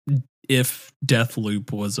if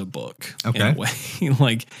Deathloop was a book in a way.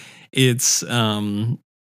 Like it's so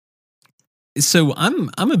I'm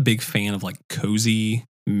a big fan of like cozy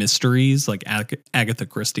mysteries like Agatha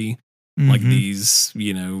Christie. Mm-hmm. Like these,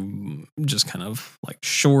 just kind of like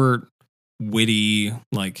short, witty,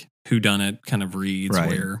 like whodunit kind of reads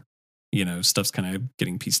where, stuff's kind of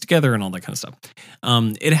getting pieced together and all that kind of stuff.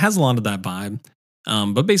 It has a lot of that vibe.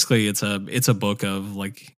 But basically it's a book of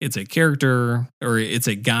like, it's a character or it's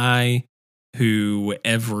a guy who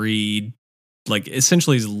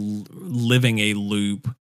essentially is living a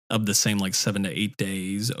loop of the same like 7 to 8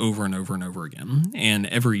 days over and over and over again. And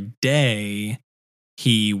every day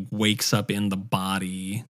he wakes up in the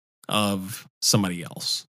body of somebody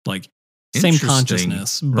else, like same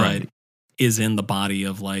consciousness, but is in the body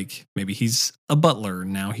of like, maybe he's a butler.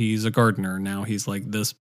 Now he's a gardener. Now he's like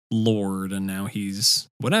this lord, and now he's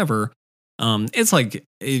whatever. It's like,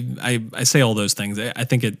 I say all those things. I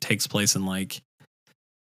think it takes place in like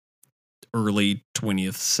early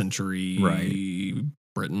 20th century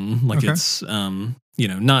Britain. Like it's,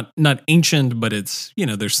 not ancient, but it's,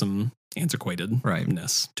 there's some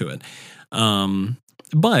antiquatedness to it.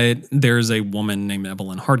 But there's a woman named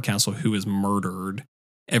Evelyn Hardcastle who is murdered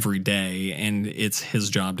every day, and it's his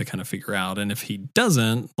job to kind of figure out. And if he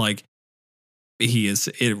doesn't, like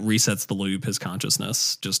it resets the loop. His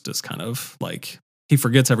consciousness just is kind of like he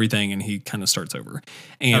forgets everything and he kind of starts over.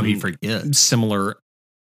 And he forgets. Similar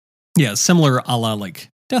a la like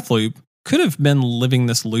Deathloop could have been living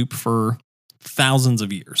this loop for thousands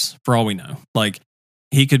of years for all we know. Like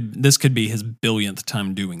this could be his billionth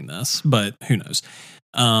time doing this, but who knows?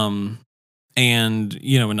 And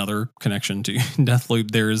another connection to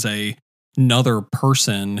Deathloop, there is another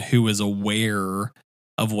person who is aware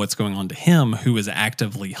of what's going on to him, who is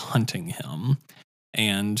actively hunting him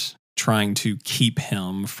and trying to keep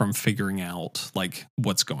him from figuring out like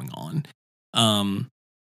what's going on.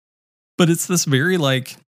 But it's this very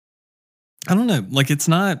like, I don't know, like it's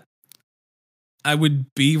not, I would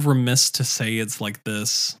be remiss to say it's like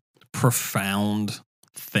this profound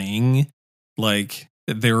thing. Like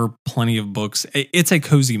there are plenty of books. It's a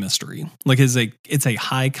cozy mystery. Like it's a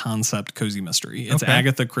high concept cozy mystery. It's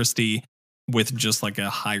Agatha Christie with just like a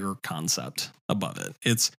higher concept above it.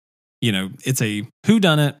 It's, it's a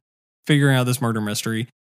whodunit, figuring out this murder mystery,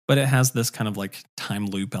 but it has this kind of like time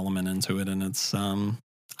loop element into it. And it's,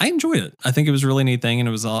 I enjoyed it. I think it was a really neat thing. And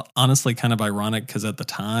it was honestly kind of ironic because at the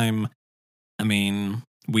time, I mean,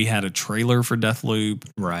 we had a trailer for Deathloop,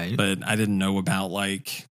 right? But I didn't know about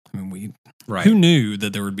who knew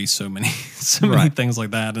that there would be so many things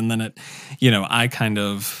like that. And then I kind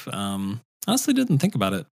of honestly didn't think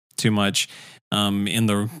about it too much in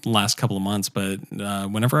the last couple of months. But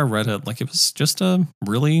whenever I read it, like it was just a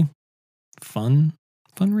really fun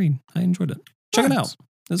read. I enjoyed it. Check it out.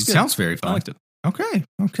 It sounds very fun. I liked it. Okay.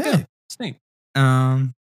 Yeah, it's neat.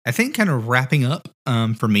 I think kind of wrapping up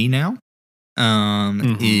for me now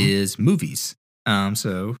is movies.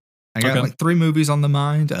 So I got like 3 movies on the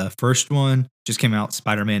mind. First one just came out,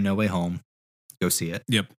 Spider-Man No Way Home. Go see it.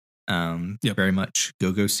 Yep. Very much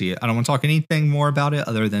go see it. I don't want to talk anything more about it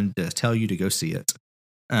other than to tell you to go see it.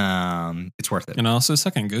 It's worth it. And also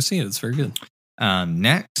second, go see it. It's very good.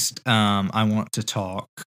 Next, I want to talk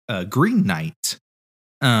Green Knight.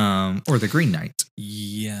 Or the Green Knight.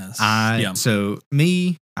 Yes. So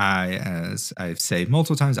me, as I've said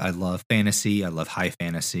multiple times, I love fantasy. I love high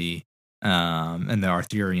fantasy. And the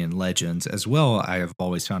Arthurian legends as well. I have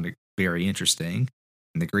always found it very interesting.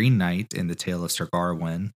 And the Green Knight and the Tale of Sir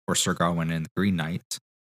Gawain, or Sir Gawain and the Green Knight,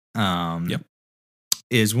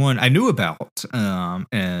 is one I knew about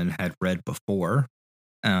and had read before.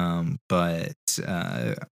 But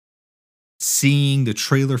seeing the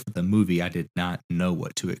trailer for the movie, I did not know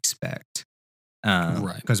what to expect.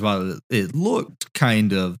 Right. Because while it looked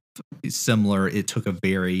kind of similar, it took a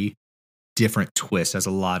very different twist, as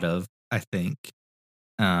a lot of, I think,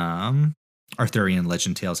 Arthurian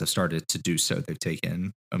legend tales have started to do so. They've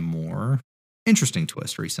taken a more interesting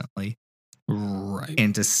twist recently. Right.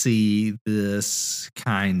 And to see this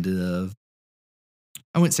kind of,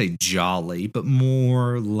 I wouldn't say jolly, but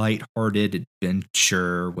more lighthearted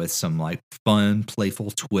adventure with some like fun,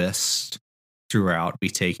 playful twist throughout be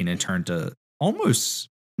taken and turned to almost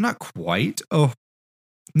not quite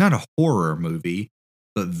not a horror movie,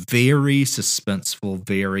 but very suspenseful,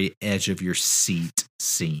 very edge of your seat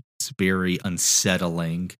scenes, very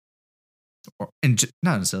unsettling, and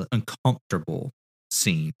not necessarily uncomfortable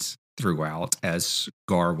scenes throughout as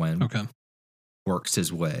Gawain works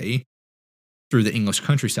his way through the English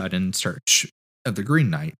countryside in search of the Green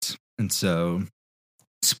Knight. And so,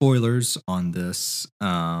 spoilers on this,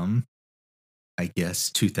 I guess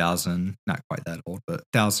 2000, not quite that old, but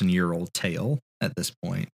 1,000-year-old tale at this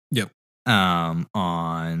point. Yep.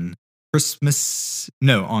 On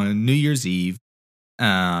New Year's Eve,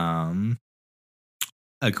 a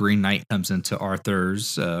Green Knight comes into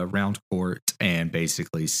Arthur's round court and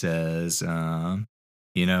basically says, I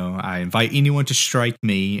invite anyone to strike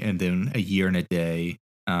me, and then a year and a day,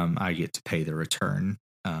 I get to pay the return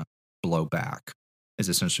blowback, is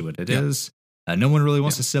essentially what it is. No one really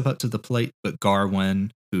wants to step up to the plate, but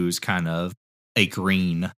Gawain, who's kind of a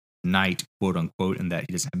Green Knight, quote unquote, in that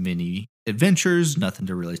he doesn't have many adventures, nothing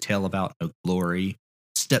to really tell about, no glory,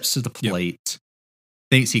 steps to the plate,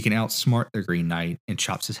 thinks he can outsmart the Green Knight, and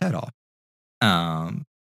chops his head off,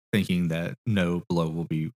 thinking that no blow will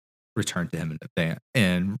be returned to him in advance.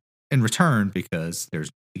 And in return, because there's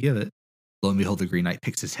to give it, lo and behold, the Green Knight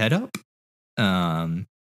picks his head up,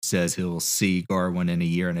 says he'll see Gawain in a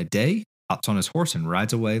year and a day, hops on his horse and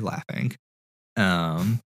rides away laughing.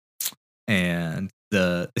 And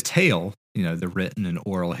the tale, the written and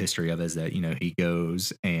oral history of it is that, he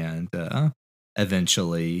goes and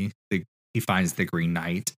eventually he finds the Green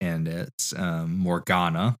Knight, and it's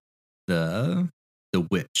Morgana, the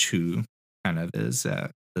witch who kind of is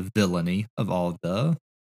the villainy of all the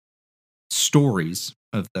stories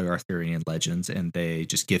of the Arthurian legends, and they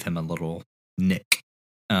just give him a little nick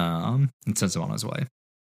and sends him on his way.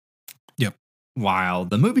 Yep. While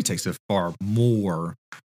the movie takes a far more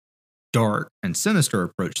dark and sinister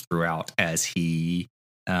approach throughout, as he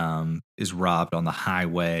is robbed on the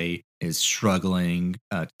highway, is struggling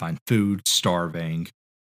to find food, starving,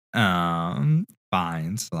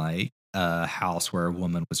 finds like a house where a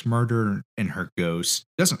woman was murdered, and her ghost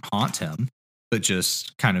doesn't haunt him, but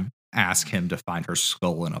just kind of ask him to find her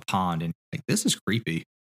skull in a pond. And like, this is creepy.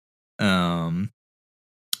 And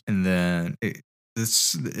then it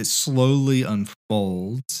slowly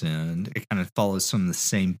unfolds, and it kind of follows some of the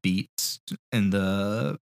same beats in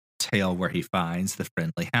the tale, where he finds the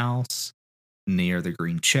friendly house near the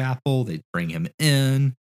Green Chapel. They bring him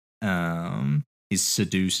in. He's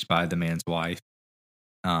seduced by the man's wife.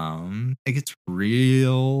 It gets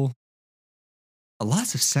real.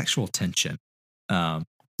 Lots of sexual tension.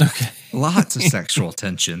 Lots of sexual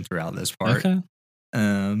tension throughout this part. Okay.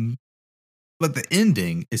 But the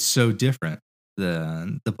ending is so different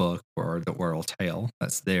than the book or the oral tale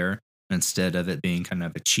that's there. Instead of it being kind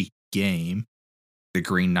of a cheap game, the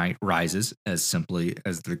Green Knight rises as simply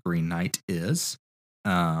as the Green Knight is,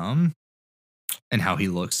 and how he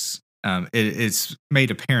looks. It's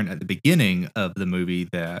made apparent at the beginning of the movie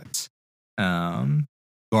that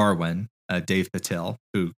Gawain, Dave Patel,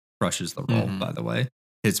 who crushes the role, by the way,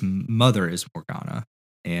 his mother is Morgana,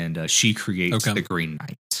 and she creates the Green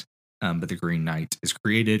Knight. But the Green Knight is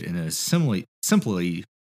created and is simply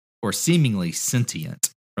or seemingly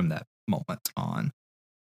sentient from that moment on.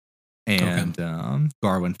 And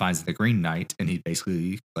Garwin finds the Green Knight, and he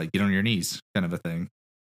basically like, get on your knees, kind of a thing.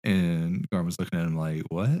 And Garwin's looking at him like,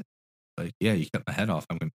 what? Like, yeah, you cut my head off.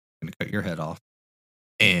 I'm going to cut your head off.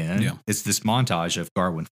 And it's this montage of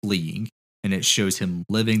Garwin fleeing, and it shows him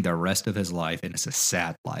living the rest of his life, and it's a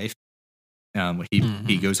sad life.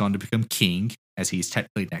 He goes on to become king, as he's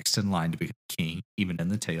technically next in line to become king, even in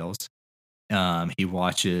the tales. He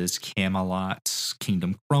watches Camelot's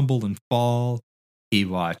kingdom crumble and fall. He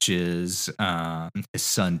watches his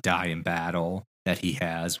son die in battle that he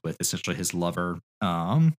has with essentially his lover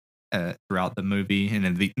throughout the movie, and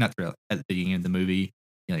then not throughout, at the beginning of the movie,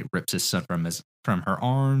 he like rips his son from her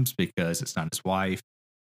arms because it's not his wife.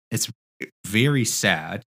 It's very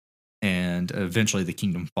sad, and eventually the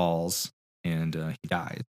kingdom falls, and he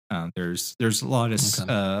dies. There's a lot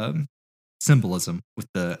of symbolism with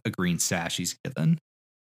a green sash he's given.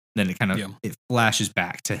 Then it kind of it flashes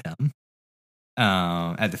back to him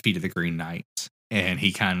at the feet of the Green Knight, and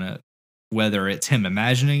he kind of, whether it's him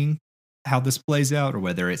imagining how this plays out or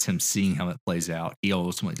whether it's him seeing how it plays out, he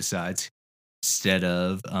ultimately decides, instead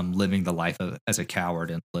of living the life as a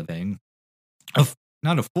coward and living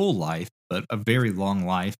not a full life, but a very long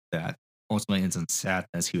life that ultimately ends in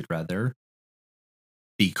sadness, he would rather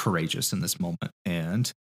be courageous in this moment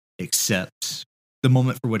and accept the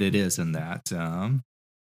moment for what it is, and that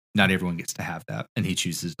not everyone gets to have that, and he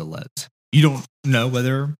chooses to let. You don't know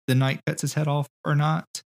whether the knight cuts his head off or not,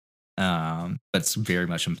 but it's very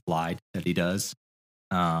much implied that he does.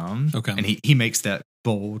 And he makes that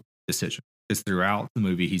bold decision, because throughout the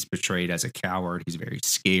movie he's portrayed as a coward. He's very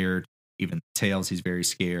scared. Even the tales, he's very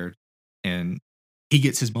scared, and he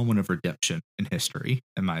gets his moment of redemption in history,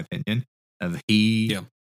 in my opinion.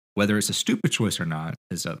 Whether it's a stupid choice or not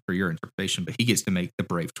is up for your interpretation, but he gets to make the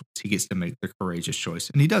brave choice. He gets to make the courageous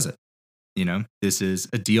choice, and he does it. You know, this is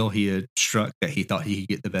a deal he had struck that he thought he could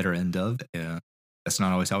get the better end of, and that's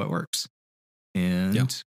not always how it works.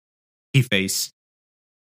 And he faced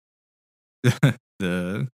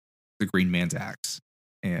the Green Man's axe,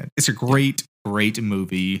 and it's a great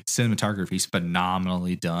movie. Cinematography is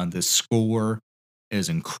phenomenally done. The score is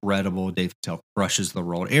incredible. Dave Patel crushes the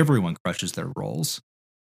role. Everyone crushes their roles.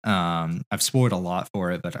 I've spoiled a lot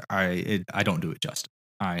for it, but I don't do it justice.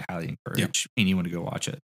 I highly encourage anyone to go watch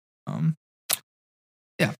it. And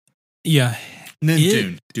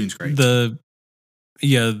then Dune's great. The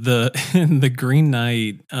Green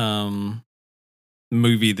Knight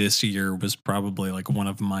movie this year was probably like one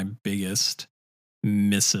of my biggest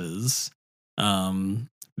misses,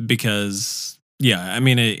 because I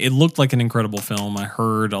mean, it looked like an incredible film. I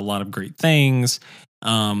heard a lot of great things.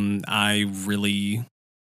 I really,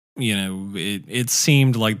 it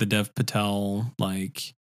seemed like the Dev Patel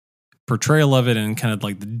like portrayal of it, and kind of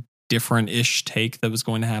like the different-ish take that was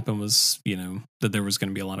going to happen was, that there was going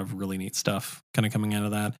to be a lot of really neat stuff kind of coming out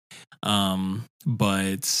of that.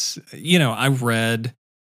 But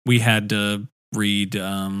we had to read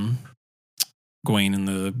Gawain and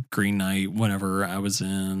the Green Knight whenever I was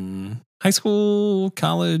in high school,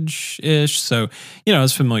 college-ish. So, I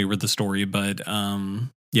was familiar with the story, but I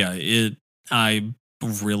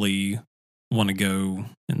really want to go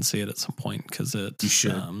and see it at some point, because it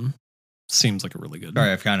seems like a really good. All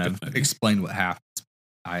right, I've kind of explained what happens.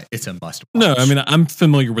 It's a must watch. No, I mean, I'm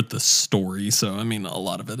familiar with the story, so I mean, a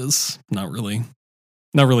lot of it is not really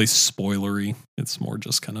spoilery. It's more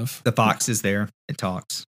just kind of the fox is there. It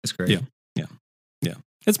talks. It's great. Yeah.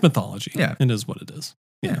 It's mythology. Yeah, it is what it is.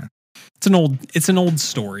 Yeah. It's an old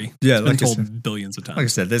story. Yeah, it's been told billions of times. Like I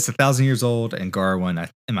said, it's 1,000 years old, and Garwin,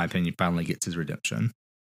 in my opinion, finally gets his redemption.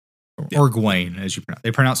 Or Gawain, as you pronounce.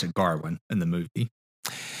 They pronounce it Garwin in the movie.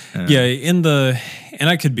 And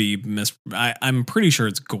I could be I'm pretty sure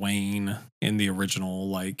it's Gawain in the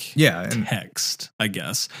original text, I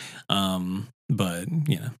guess. But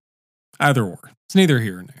either or, it's neither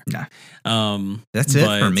here nor there. Nah. That's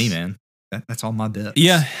it for me, man. That's all my bits.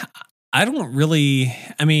 Yeah, I don't really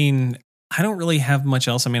have much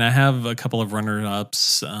else. I mean, I have a couple of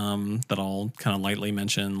runner-ups that I'll kind of lightly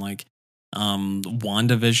mention, like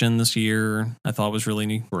WandaVision this year. I thought was really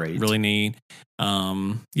neat. Really neat.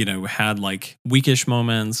 Had like weakish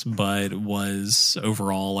moments, but was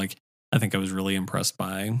overall like, I think I was really impressed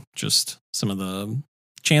by just some of the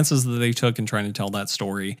chances that they took in trying to tell that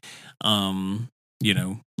story.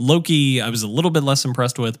 Loki, I was a little bit less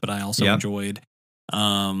impressed with, but I also enjoyed.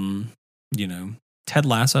 Ted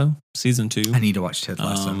Lasso season 2. I need to watch Ted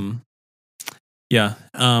Lasso.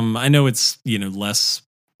 I know it's less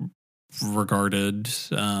regarded,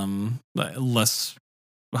 less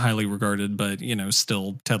highly regarded, but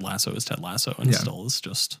still Ted Lasso is Ted Lasso, and still is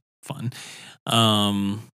just fun.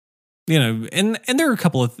 and there are a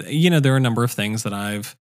couple of, there are a number of things that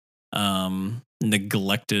I've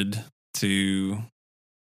neglected to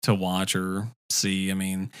watch or see. I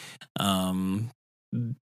mean,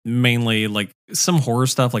 mainly like some horror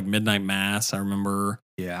stuff like Midnight Mass. I remember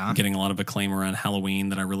getting a lot of acclaim around Halloween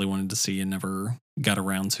that I really wanted to see and never got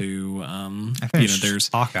around to. I finished there's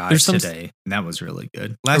Hawkeye today, and that was really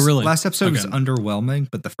good. Last episode was underwhelming,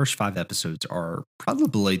 but the first 5 episodes are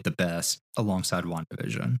probably the best alongside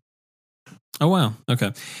WandaVision. Oh, wow.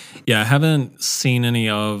 Okay. Yeah, I haven't seen any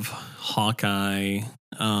of Hawkeye,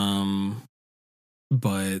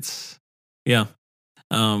 but yeah.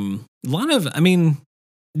 A lot of, I mean,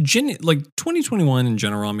 like 2021 in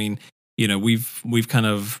general, I mean, we've kind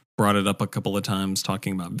of brought it up a couple of times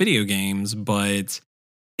talking about video games, but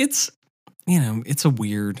it's a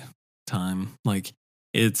weird time. Like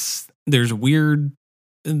there's weird,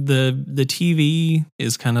 the TV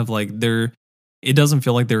is kind of like it doesn't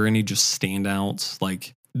feel like there are any just standouts.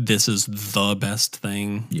 Like this is the best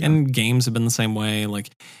thing. Yeah. And games have been the same way. Like,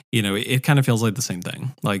 it kind of feels like the same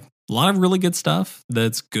thing. Like a lot of really good stuff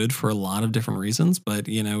that's good for a lot of different reasons, but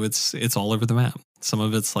it's all over the map. Some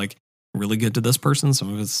of it's like really good to this person.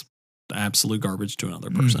 Some of it's absolute garbage to another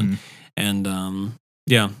person. Mm-hmm. And,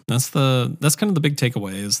 yeah, that's kind of the big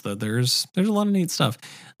takeaway is that there's a lot of neat stuff.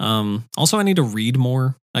 Also, I need to read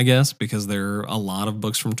more, I guess, because there are a lot of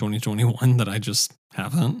books from 2021 that I just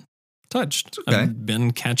haven't touched. Okay. I've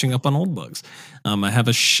been catching up on old books. I have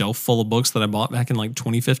a shelf full of books that I bought back in like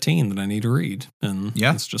 2015 that I need to read. And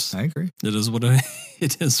it's just, I agree. It is what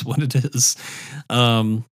it is what it is.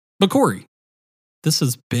 But Corey, this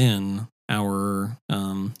has been our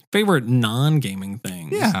favorite non-gaming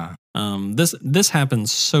things. Yeah. This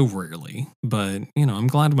happens so rarely, but I'm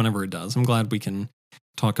glad whenever it does. I'm glad we can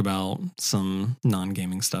talk about some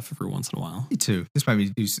non-gaming stuff every once in a while. Me too. This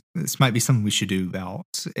might be something we should do about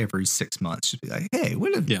every 6 months. Just be like, hey,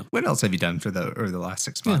 what else have you done for the last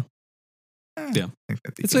 6 months? Yeah.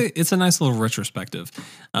 It's a nice little retrospective.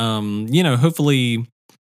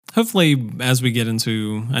 Hopefully as we get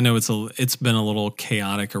into, I know it's been a little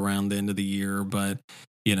chaotic around the end of the year, but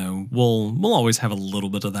we'll always have a little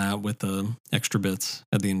bit of that with the extra bits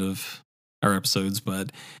at the end of our episodes.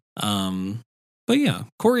 But yeah,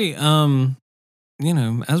 Corey,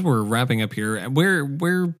 as we're wrapping up here,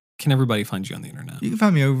 where can everybody find you on the internet? You can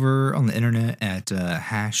find me over on the internet at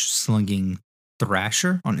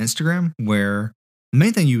 #slingingthrasher on Instagram, where the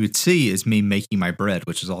main thing you would see is me making my bread,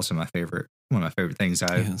 which is also one of my favorite things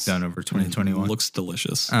I've done over 2021. It looks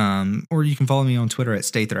delicious. Or you can follow me on Twitter at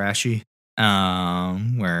StayThrashy,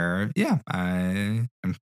 where I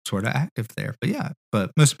am sort of active there.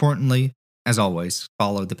 But most importantly, as always,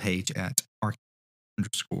 follow the page at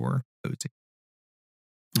 @arcade_cozy.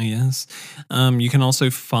 Yes. You can also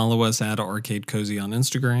follow us at Arcade Cozy on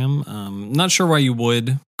Instagram. Not sure why you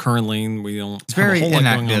would currently. We don't have a whole lot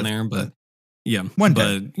going on there, but yeah. One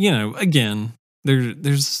day. But again,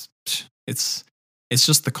 there's it's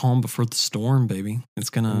just the calm before the storm, baby. It's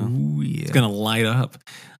gonna light up.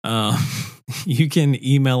 You can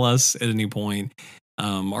email us at any point.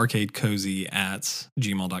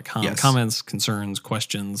 arcadecozy@gmail.com. Yes. Comments, concerns,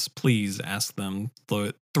 questions, please ask them.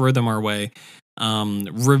 Throw them our way.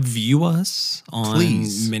 Review us on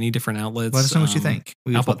many different outlets. Let us know what you think.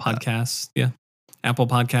 Apple Podcasts. Yeah. Apple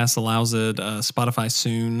Podcasts allows it. Spotify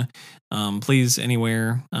soon. Please,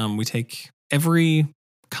 anywhere. We take every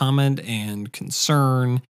comment and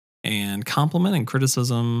concern and compliment and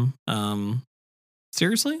criticism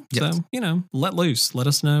seriously. Yes. So, let loose. Let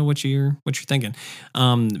us know what you're thinking.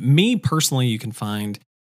 Me personally, you can find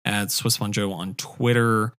at SwissFunJoe on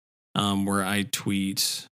Twitter, where I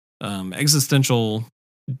tweet existential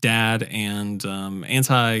dad and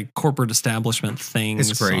anti-corporate establishment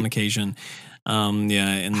things on occasion.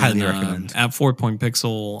 And highly recommend. At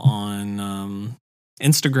 4PointPixel on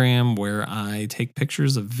Instagram, where I take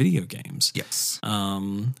pictures of video games. Yes.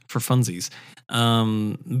 For funsies.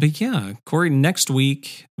 But yeah, Corey, next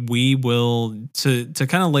week we will, to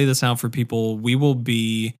kind of lay this out for people, we will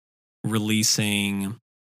be releasing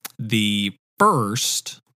the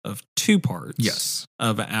first of 2 parts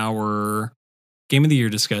of our Game of the Year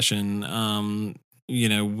discussion.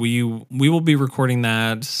 We will be recording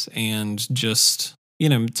that, and just,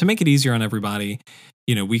 to make it easier on everybody,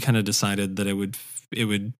 we kind of decided that it would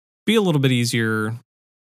be a little bit easier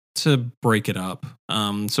to break it up.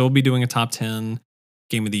 So we'll be doing a top 10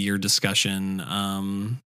 Game of the Year discussion,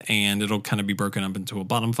 and it'll kind of be broken up into a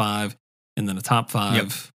bottom 5 and then a top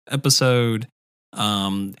 5 episode.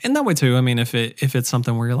 And that way too, I mean, if it's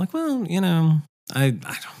something where you're like, well, I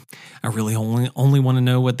really only want to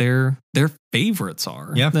know what their favorites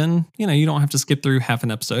are. Yeah. Then, you don't have to skip through half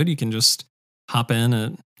an episode. You can just hop in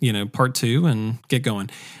at, part 2 and get going.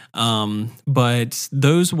 But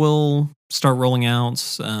those will start rolling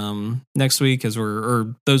out next week those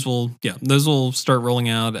will start rolling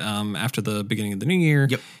out after the beginning of the new year.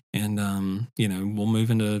 Yep. And, we'll move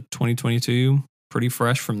into 2022 pretty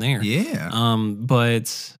fresh from there. Yeah.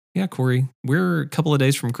 But yeah, Corey, we're a couple of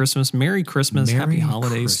days from Christmas. Merry Christmas. Happy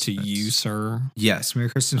holidays to you, sir. Yes. Merry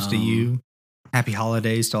Christmas to you. Happy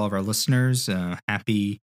holidays to all of our listeners.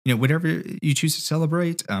 Happy, whatever you choose to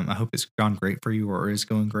celebrate. I hope it's gone great for you or is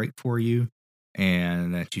going great for you,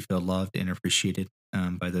 and that you feel loved and appreciated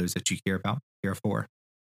by those that you care about, care for.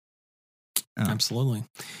 Absolutely.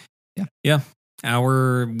 Yeah. Yeah.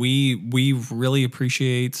 We really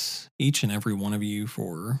appreciate each and every one of you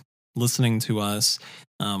for listening to us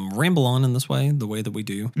ramble on in this way, the way that we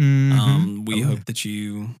do. Mm-hmm. We hope that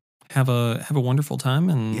you have a wonderful time,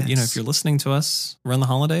 and if you're listening to us around the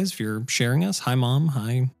holidays, if you're sharing us, hi mom,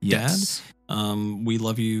 hi dad, we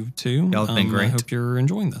love you too. Y'all have been great. I hope you're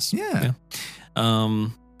enjoying this. Yeah.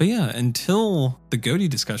 But yeah, until the GOTY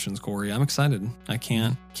discussions, Corey, I'm excited. I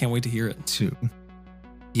can't wait to hear it too.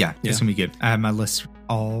 Yeah, it's gonna be good. I have my list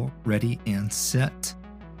all ready and set.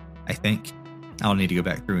 I think I'll need to go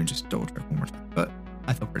back through and just double check one more time, but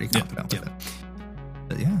I feel pretty confident with it.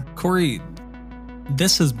 But yeah, Corey,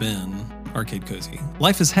 this has been Arcade Cozy.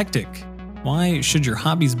 Life is hectic. Why should your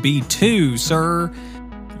hobbies be too, sir?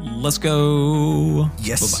 Let's go.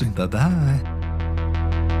 Yes. Bye-bye.